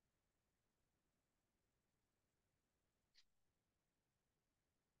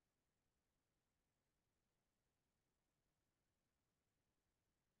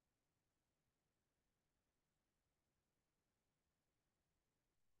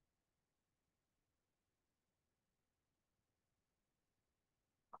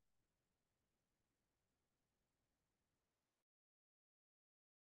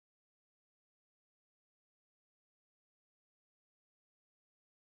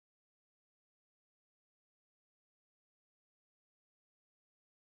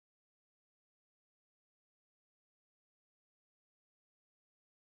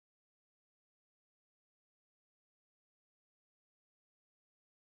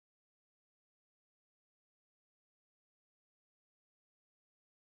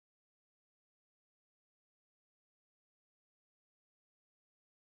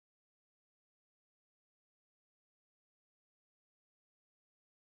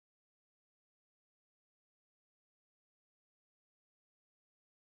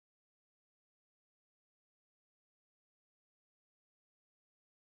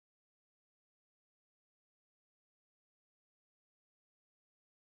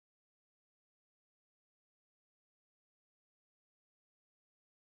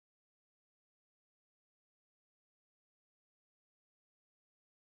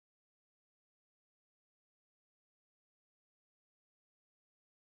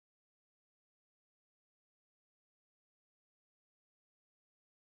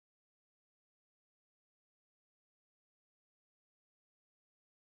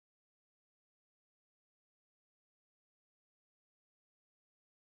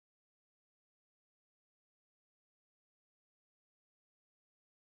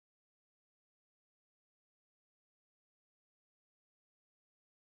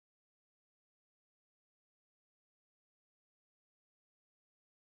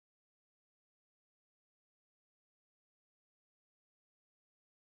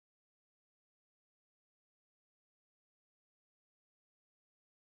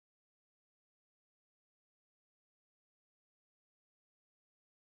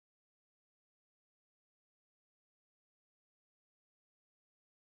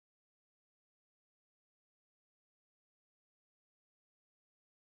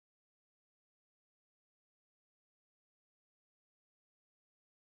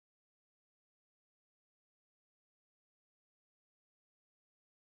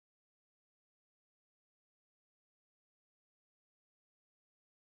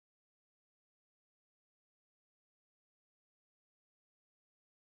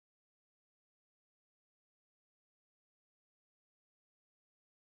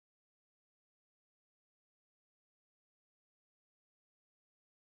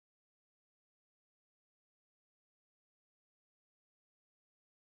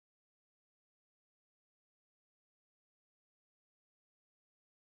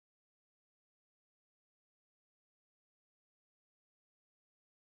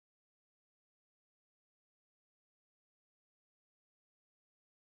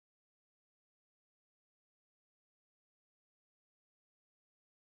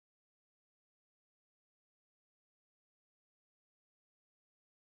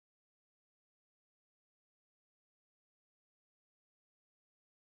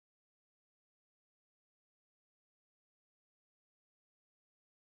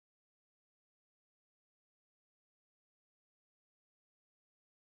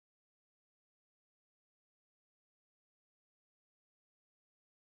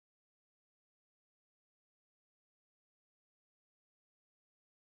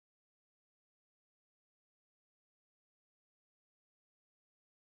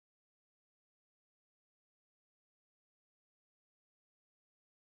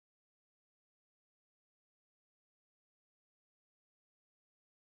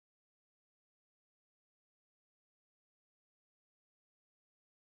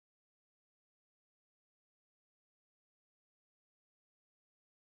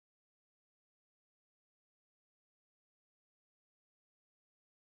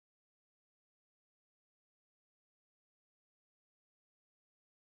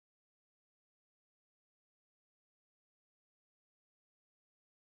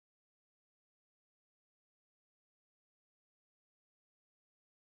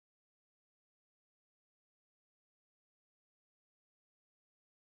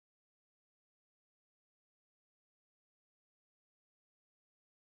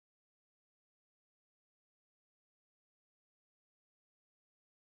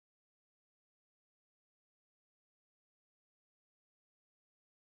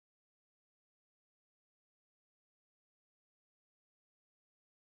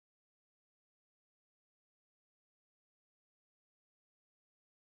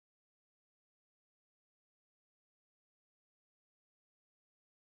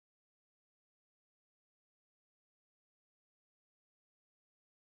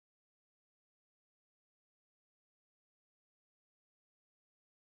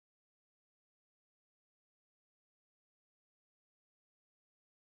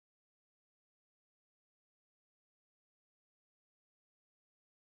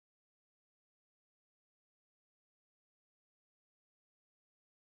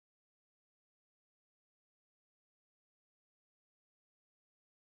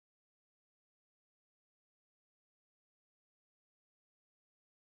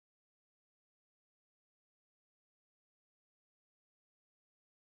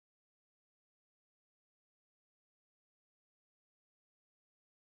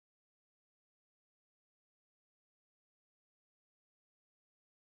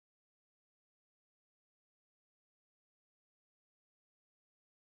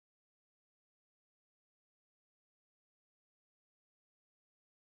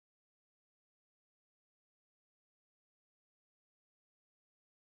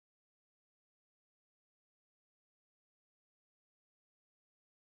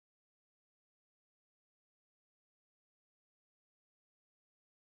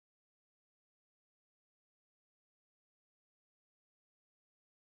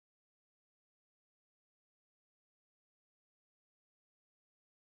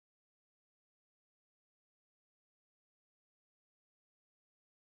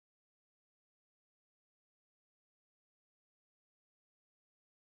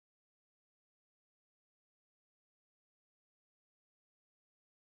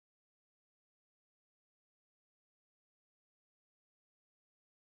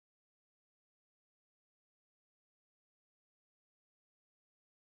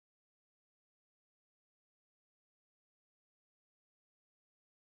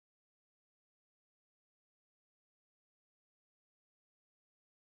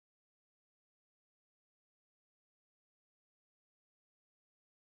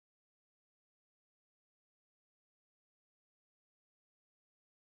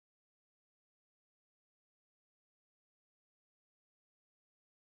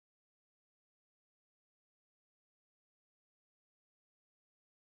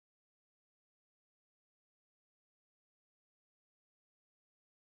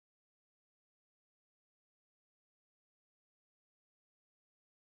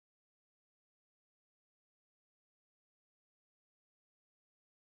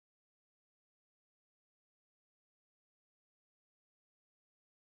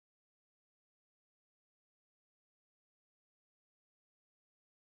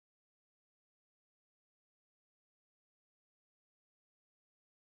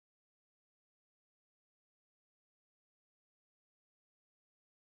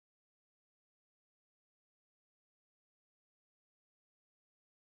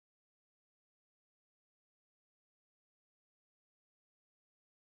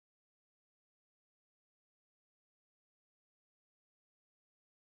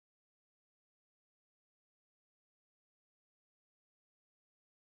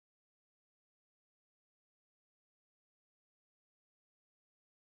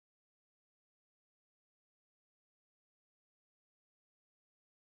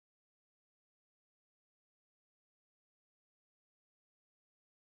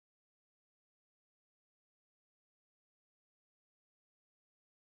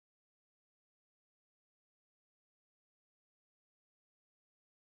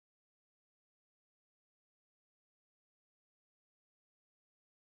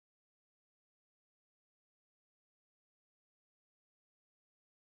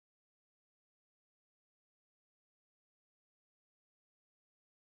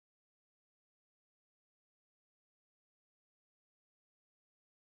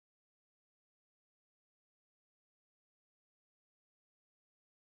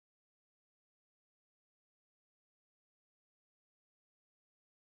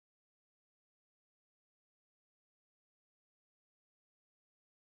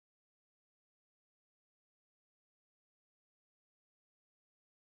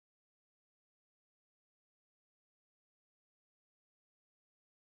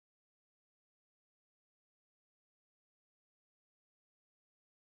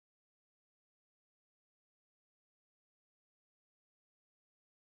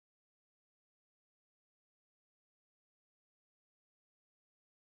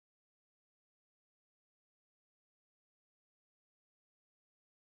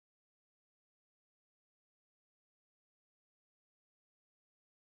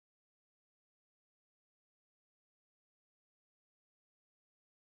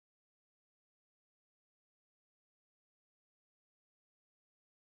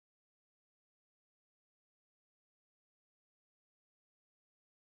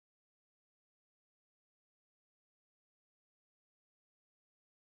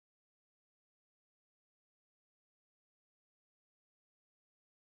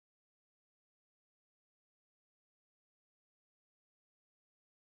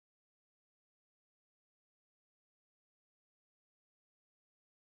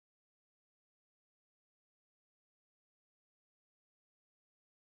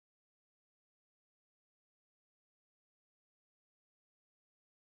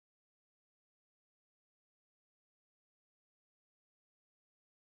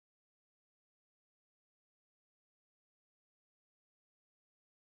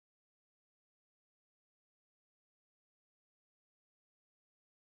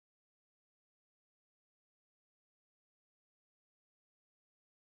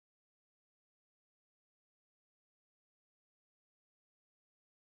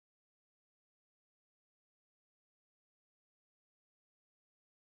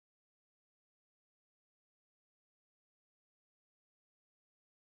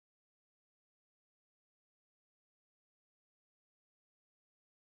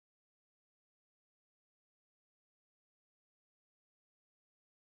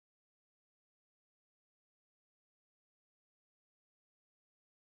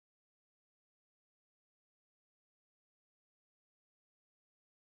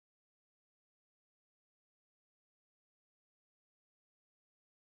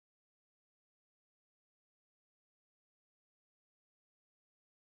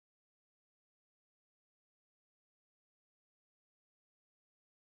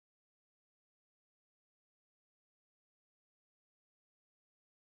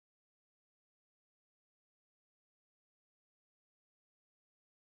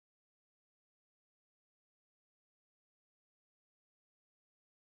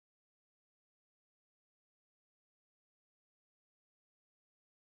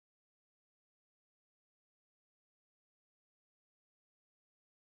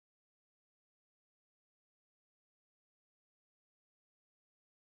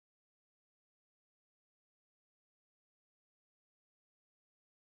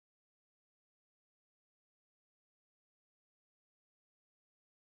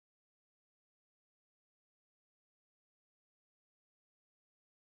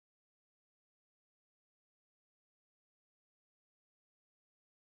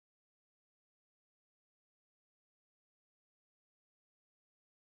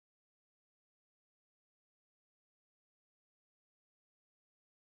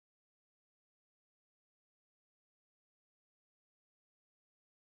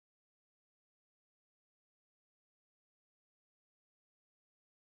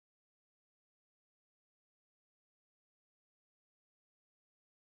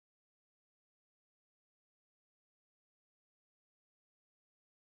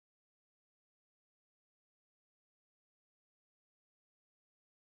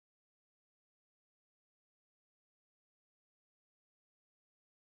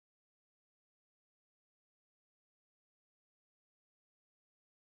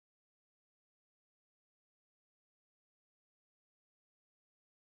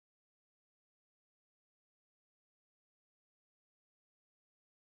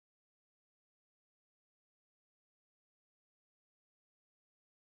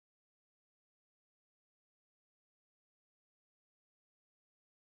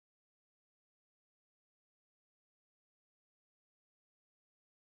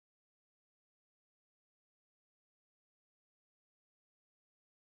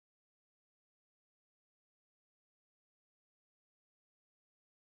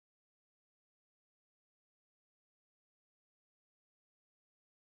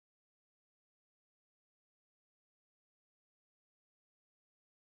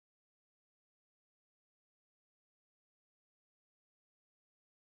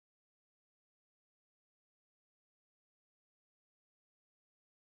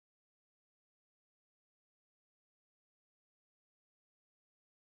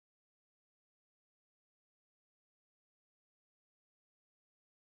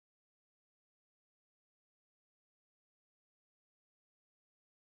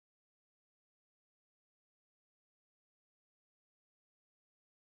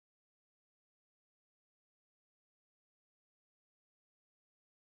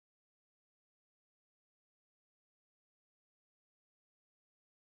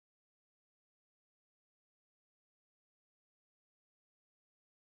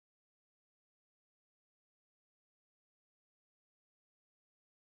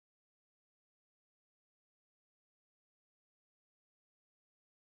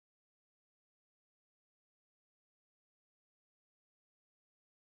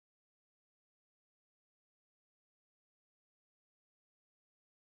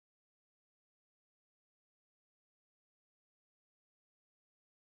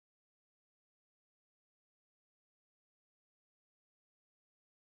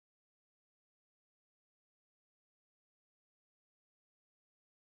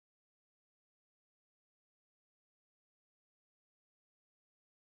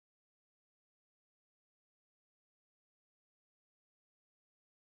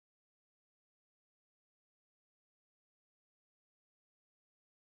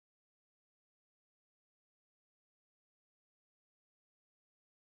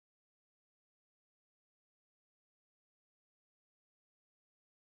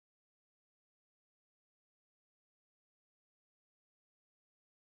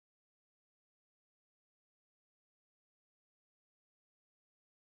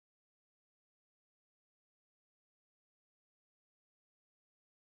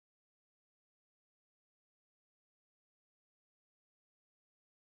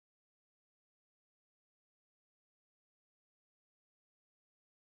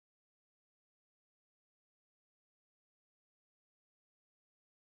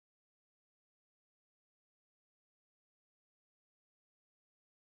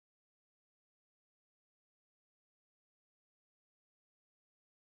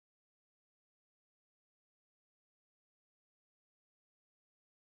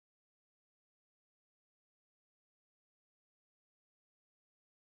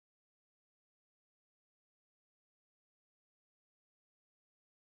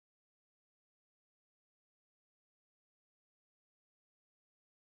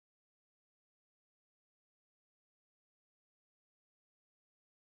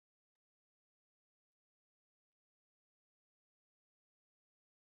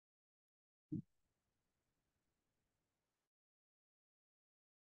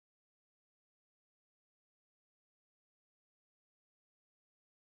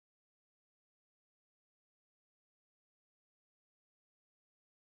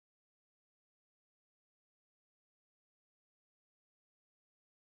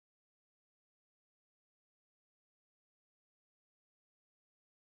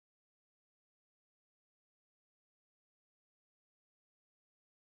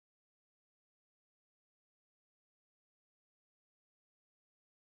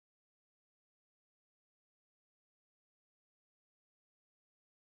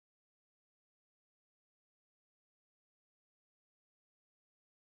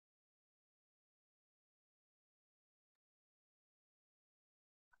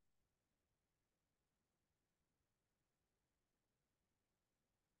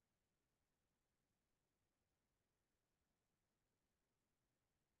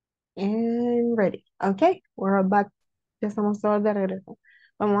 And ready. Okay, we're back. Ya estamos todos de regreso.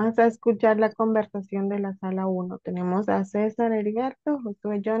 Vamos a escuchar la conversación de la sala uno. Tenemos a César Heriberto,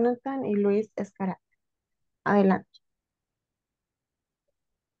 Josué Jonathan y Luis Escará. Adelante.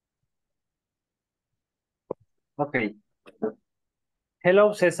 Okay.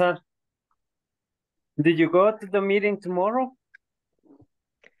 Hello, Cesar. Did you go to the meeting tomorrow?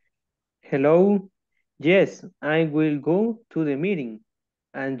 Hello. Yes, I will go to the meeting.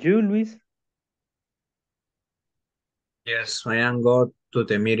 And you, Luis? Yes, I am going to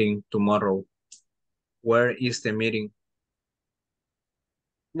the meeting tomorrow. Where is the meeting?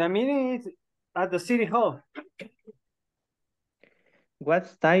 The meeting is at the city hall.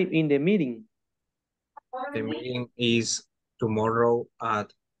 What's time in the meeting? The meeting is tomorrow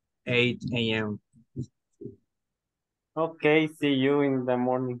at 8 a.m. Okay, see you in the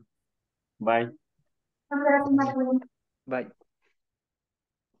morning. Bye. Bye.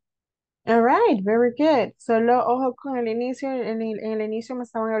 All right, very good. Solo ojo con el inicio. En el inicio me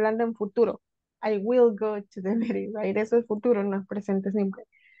estaban hablando en futuro. I will go to the meeting, right? Eso es futuro, no es presente simple.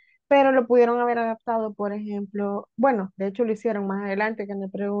 Pero lo pudieron haber adaptado, por ejemplo, bueno, de hecho lo hicieron más adelante, que me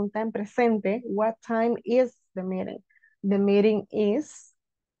pregunta en presente, what time is the meeting? The meeting is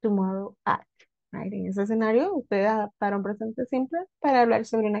tomorrow at, right? En ese escenario, ustedes adaptaron presente simple para hablar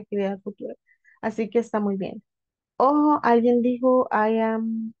sobre una actividad futura. Así que está muy bien. Ojo, alguien dijo, I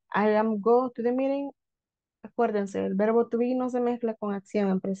am go to the meeting. Acuérdense, el verbo to be no se mezcla con acción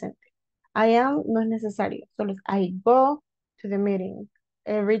en presente. I am no es necesario, solo es I go to the meeting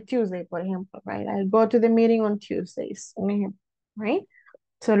every Tuesday, por ejemplo, right? I go to the meeting on Tuesdays, un ejemplo, right?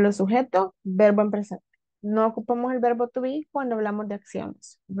 Solo sujeto, verbo en presente. No ocupamos el verbo to be cuando hablamos de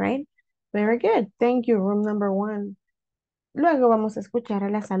acciones, right? Very good. Thank you, room number one. Luego vamos a escuchar a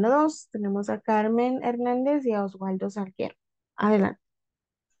la sala 2. Tenemos a Carmen Hernández y a Oswaldo Salguero. Adelante.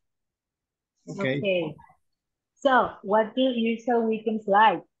 Okay. Okay. So, what do usual weekends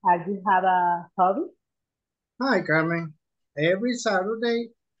like? Do you have a hobby? Hi, Carmen. Every Saturday,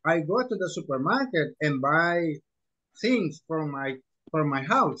 I go to the supermarket and buy things for my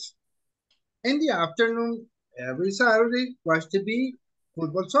house. In the afternoon, every Saturday, watch TV,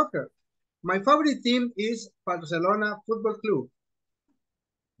 football, soccer. My favorite team is Barcelona Football Club.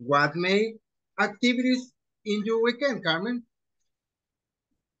 What make activities in your weekend, Carmen?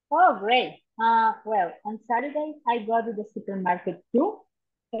 Oh, great. Well, on Saturday, I go to the supermarket too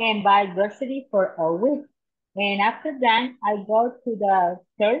and buy groceries for a week. And after that, I go to the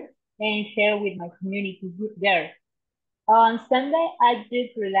church and share with my community there. On Sunday, I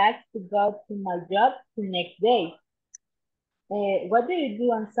just relax to go to my job the next day. What do you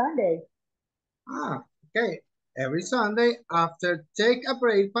do on Sunday? Okay. Every Sunday, after take a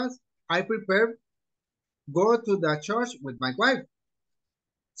breakfast, I prepare go to the church with my wife.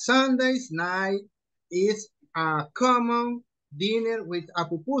 Sunday's night is a common dinner with a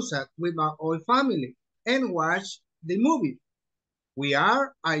pupusa with my whole family and watch the movie. We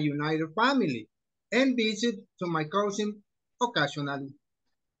are a united family and visit to my cousin occasionally.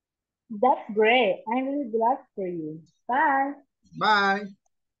 That's great. I'm really glad for you. Bye. Bye.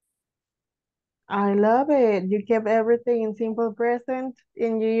 I love it. You kept everything in simple present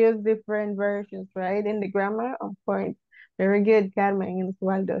and you use different versions, right? In the grammar, on point. Very good, Carmen and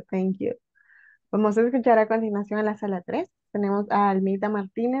Osvaldo. Thank you. Vamos a escuchar a continuación a la sala 3. Tenemos a Almita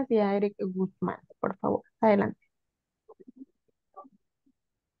Martínez y a Eric Guzmán. Por favor, adelante.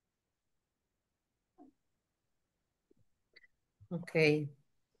 Okay.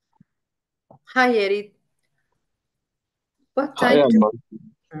 Hi, Eric. Hi, Alma.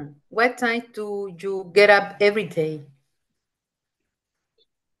 What time do you get up every day?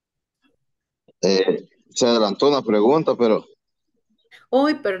 Se adelantó una pregunta, pero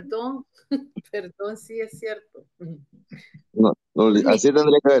Ay, perdón. Perdón, sí es cierto. no, así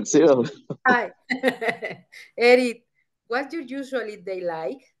tendría que haber sido. Hi. Eric, what do you usually day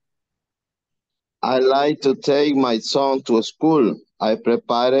like? I like to take my son to school. I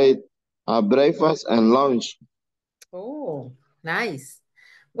prepared a breakfast and lunch. Oh, nice.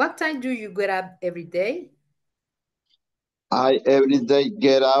 What time do you get up every day? I every day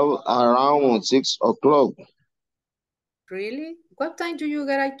get out around 6 o'clock. Really? What time do you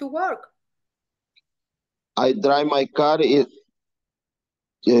get out to work? I drive my car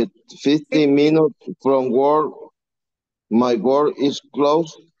 15 minutes from work. My work is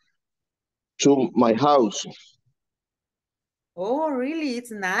close to my house. Oh, really?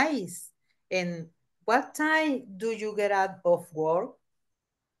 It's nice. And what time do you get out of work?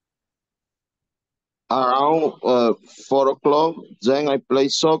 Around 4 o'clock, then I play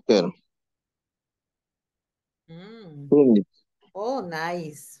soccer. Oh,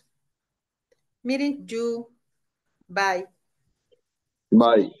 nice. Meeting you. Bye.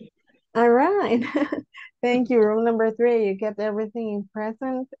 Bye. All right. Thank you. Rule number 3, you kept everything in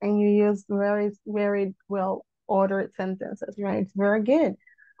present and you used very well ordered sentences, right? It's very good.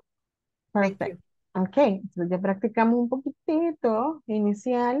 Thank Perfect. you. Ok, entonces ya practicamos un poquitito.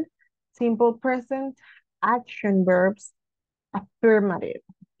 Inicial, simple present, action verbs, affirmative.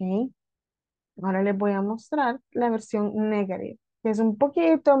 Ok. Ahora les voy a mostrar la versión negative, que es un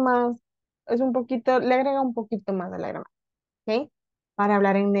poquito más, le agrega un poquito más de la gramática. ¿Ok? Para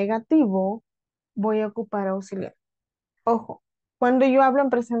hablar en negativo, voy a ocupar auxiliar. Ojo, cuando yo hablo en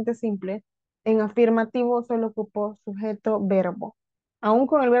presente simple, en afirmativo solo ocupo sujeto, verbo. Aún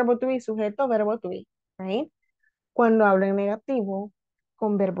con el verbo to be, sujeto, verbo to be. ¿Right? Cuando hablo en negativo,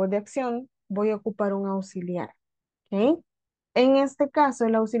 con verbos de acción, voy a ocupar un auxiliar. ¿Ok? En este caso,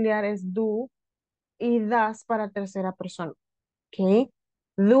 el auxiliar es do y das para tercera persona. ¿Ok?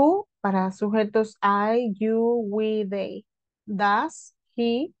 Do para sujetos I, you, we, they. Das,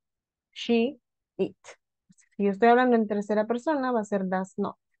 he, she, it. Si yo estoy hablando en tercera persona, va a ser does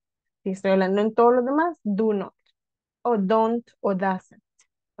not. Si estoy hablando en todos los demás, do not. O don't o doesn't.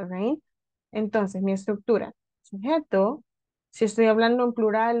 ¿Ok? Entonces, mi estructura. Sujeto, si estoy hablando en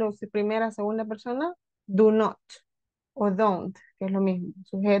plural o si primera, segunda persona, do not o don't, que es lo mismo.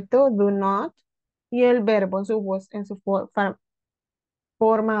 Sujeto, do not, y el verbo en su voz, en su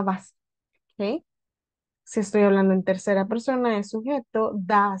forma base. ¿Ok? Si estoy hablando en tercera persona, es sujeto,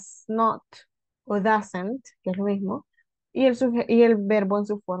 does not o doesn't, que es lo mismo, y el verbo en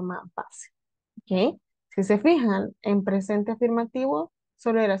su forma base. ¿Ok? Si se fijan, en presente afirmativo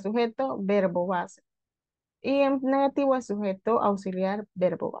solo era sujeto, verbo base. Y en negativo es sujeto, auxiliar,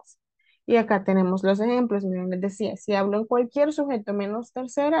 verbo base. Y acá tenemos los ejemplos. Miren, les decía, si hablo en cualquier sujeto menos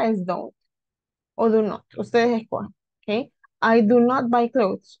tercera es don't o do not. Ustedes escogen. ¿Ok? I do not buy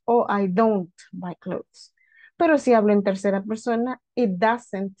clothes o I don't buy clothes. Pero si hablo en tercera persona, it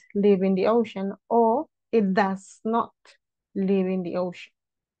doesn't live in the ocean o it does not live in the ocean.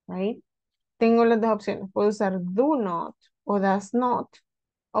 Right? Tengo las dos opciones. Puedo usar do not o does not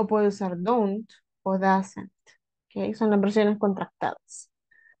o puedo usar don't o doesn't. ¿Ok? Son las versiones contractadas.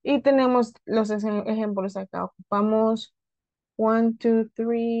 Y tenemos los ejemplos acá. Ocupamos 1, 2,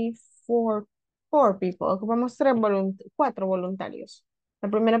 3, 4, 4 people. Ocupamos 4 voluntarios. La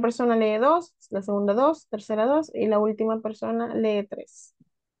primera persona lee 2, la segunda 2, tercera 2 y la última persona lee 3.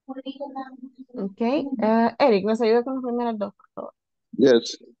 Ok. Eric, ¿nos ayuda con las primeras dos, por favor?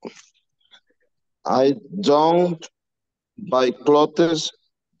 Yes. I don't buy clothes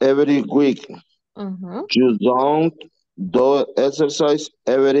every week. Ujú. You don't do exercise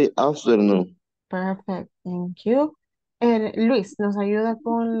every afternoon. Perfect, thank you. Luis, ¿nos ayuda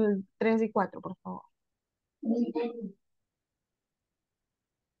con 3 y 4, por favor?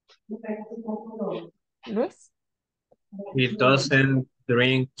 Luis. He doesn't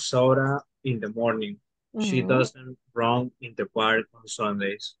drink soda in the morning. She Ujú. doesn't run in the park on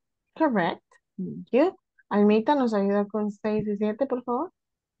Sundays. Correct, thank you. Almita, ¿nos ayuda con 6 y 7, por favor?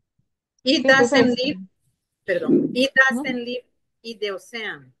 It 5 y doesn't 6. live, perdón. It Ujú. doesn't live in the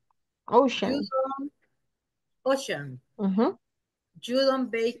ocean. You Ocean. don't, ocean. Ujú. You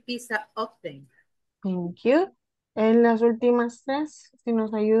don't bake pizza often. Thank you. En las últimas 3, si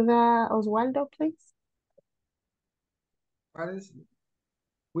nos ayuda Oswaldo, please. What is it?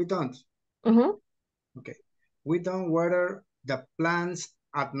 We don't. Ujú. Okay. We don't water the plants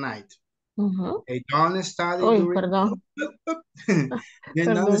at night. Ujú. They don't study Uy, during perdón. they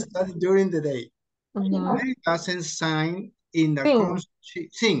don't Perdón. study during the day. Ujú. Mary doesn't sing in the Sing.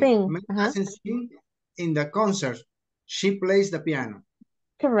 sing. Sing. Mary Ajá. doesn't sing in the concert. She plays the piano.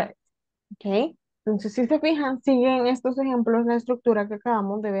 Correct. Ok. Entonces, si se fijan, siguen estos ejemplos la estructura que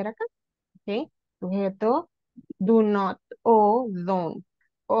acabamos de ver acá. Ok. Sujeto, do not o don't.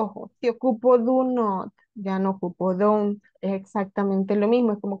 Ojo, si ocupo do not, ya no ocupo don't. Es exactamente lo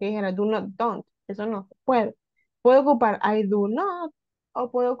mismo. Es como que dijera do not, don't. Eso no se puede. Puedo ocupar I do not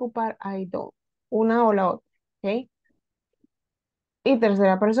o puedo ocupar I don't. Una o la otra. ¿Ok? Y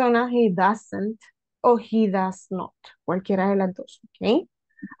tercera persona, he doesn't o he does not. Cualquiera de las dos. ¿Ok?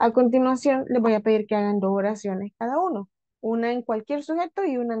 A continuación, les voy a pedir que hagan 2 oraciones cada uno. Una en cualquier sujeto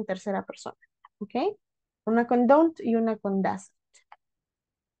y una en tercera persona. ¿Ok? Una con don't y una con doesn't.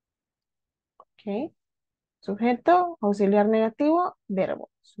 ¿Ok? Sujeto, auxiliar negativo, verbo.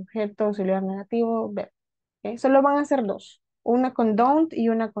 Sujeto, auxiliar negativo, verbo. ¿Ok? Solo van a ser 2. Una con don't y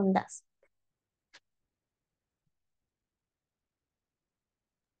una con does.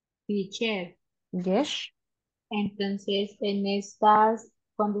 Teacher. Yes. Entonces, en estas,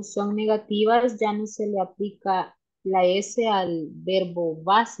 cuando son negativas, ya no se le aplica la S al verbo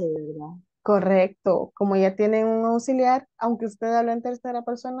base, ¿verdad? Correcto. Como ya tienen un auxiliar, aunque usted hable en tercera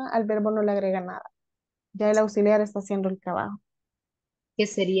persona, al verbo no le agrega nada. Ya el auxiliar está haciendo el trabajo. Que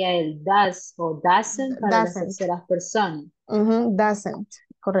sería el does o doesn't para las Doesn't. terceras personas. Doesn't.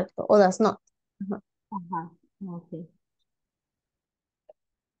 Correcto. O does not. Ujú. Ajá, ok.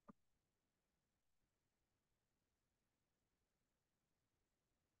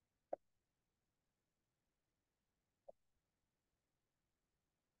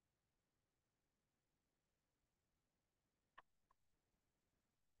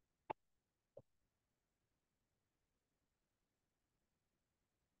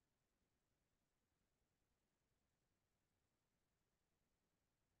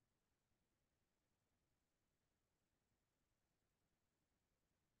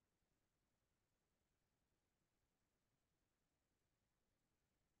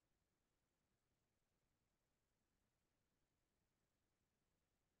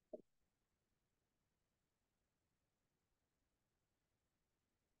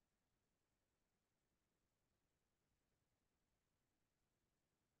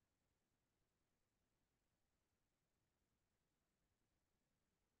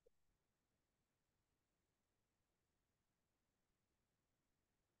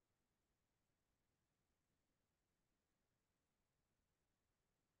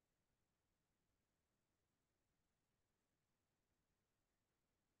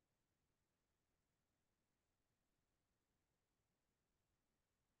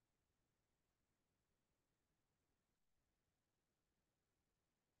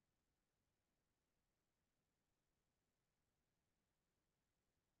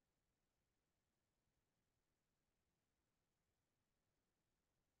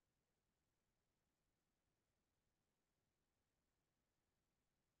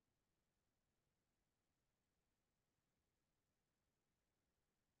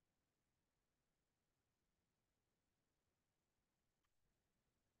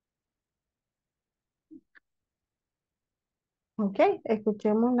 Ok,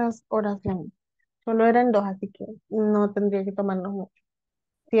 escuchemos las oraciones. Solo eran dos, así que no tendría que tomarnos mucho.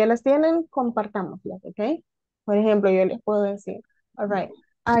 Si ya las tienen, compartámoslas, ¿ok? Por ejemplo, yo les puedo decir, all right,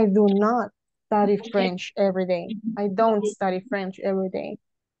 I do not study French every day. I don't study French every day.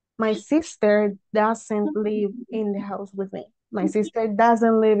 My sister doesn't live in the house with me. My sister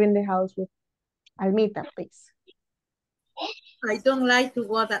doesn't live in the house with Almita, please. I don't like to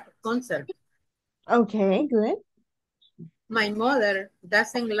go to a concert. Okay, good. My mother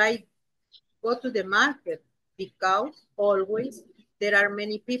doesn't like go to the market because always there are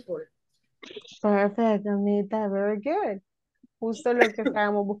many people. Perfect, Almita, very good. Justo lo que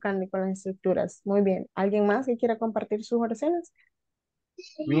estábamos buscando con las estructuras. Muy bien. ¿Alguien más que quiera compartir sus oraciones?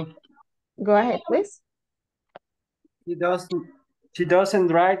 Me. Go ahead, please. She doesn't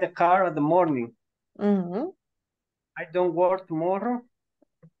drive the car in the morning. Mhm. I don't work tomorrow.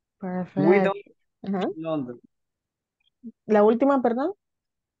 We Perfect. don't live in London. La última, perdón.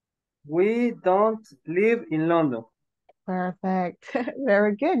 We don't live in London. Perfect.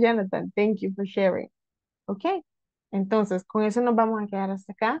 Very good, Jonathan. Thank you for sharing. Ok. Entonces, con eso nos vamos a quedar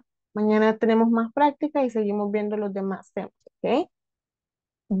hasta acá. Mañana tenemos más práctica y seguimos viendo los demás temas. Ok.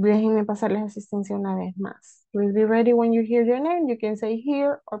 Déjenme pasarles asistencia una vez más. Please be ready when you hear your name. You can say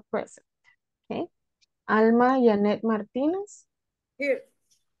here or present. Ok. Alma Janet Martínez. Here.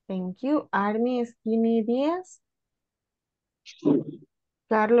 Thank you. Army Skinny Díaz.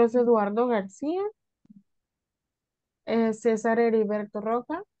 Carlos Eduardo García. César Heriberto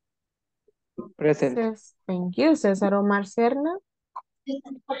Roca. Present. Thank you. César Omar Serna.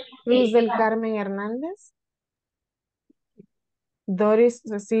 Cruz del Carmen Hernández. Doris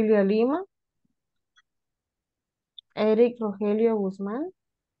Cecilia Lima. Eric Rogelio Guzmán.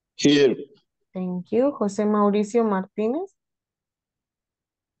 Here. Thank you. José Mauricio Martínez.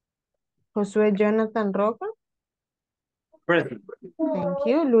 Josué Jonathan Roca. Present. Thank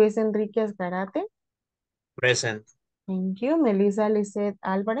you. Luis Enrique Escarate. Present. Thank you. Melissa Lisset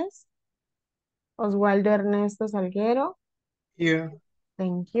Álvarez. Oswaldo Ernesto Salguero. Here.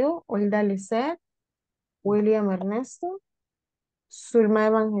 Thank you. Hilda Lisset. William Ernesto. Zulma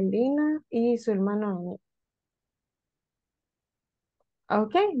Evangelina y Zulma Noemí.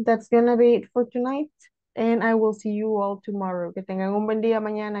 Okay, that's gonna be it for tonight. And I will see you all tomorrow. Que tengan un buen día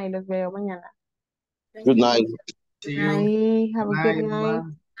mañana y los veo mañana. Good night. See you. Bye. Have a Night, good night.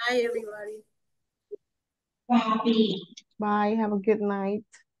 everyone. Hi, everybody. Bye. Have a good night.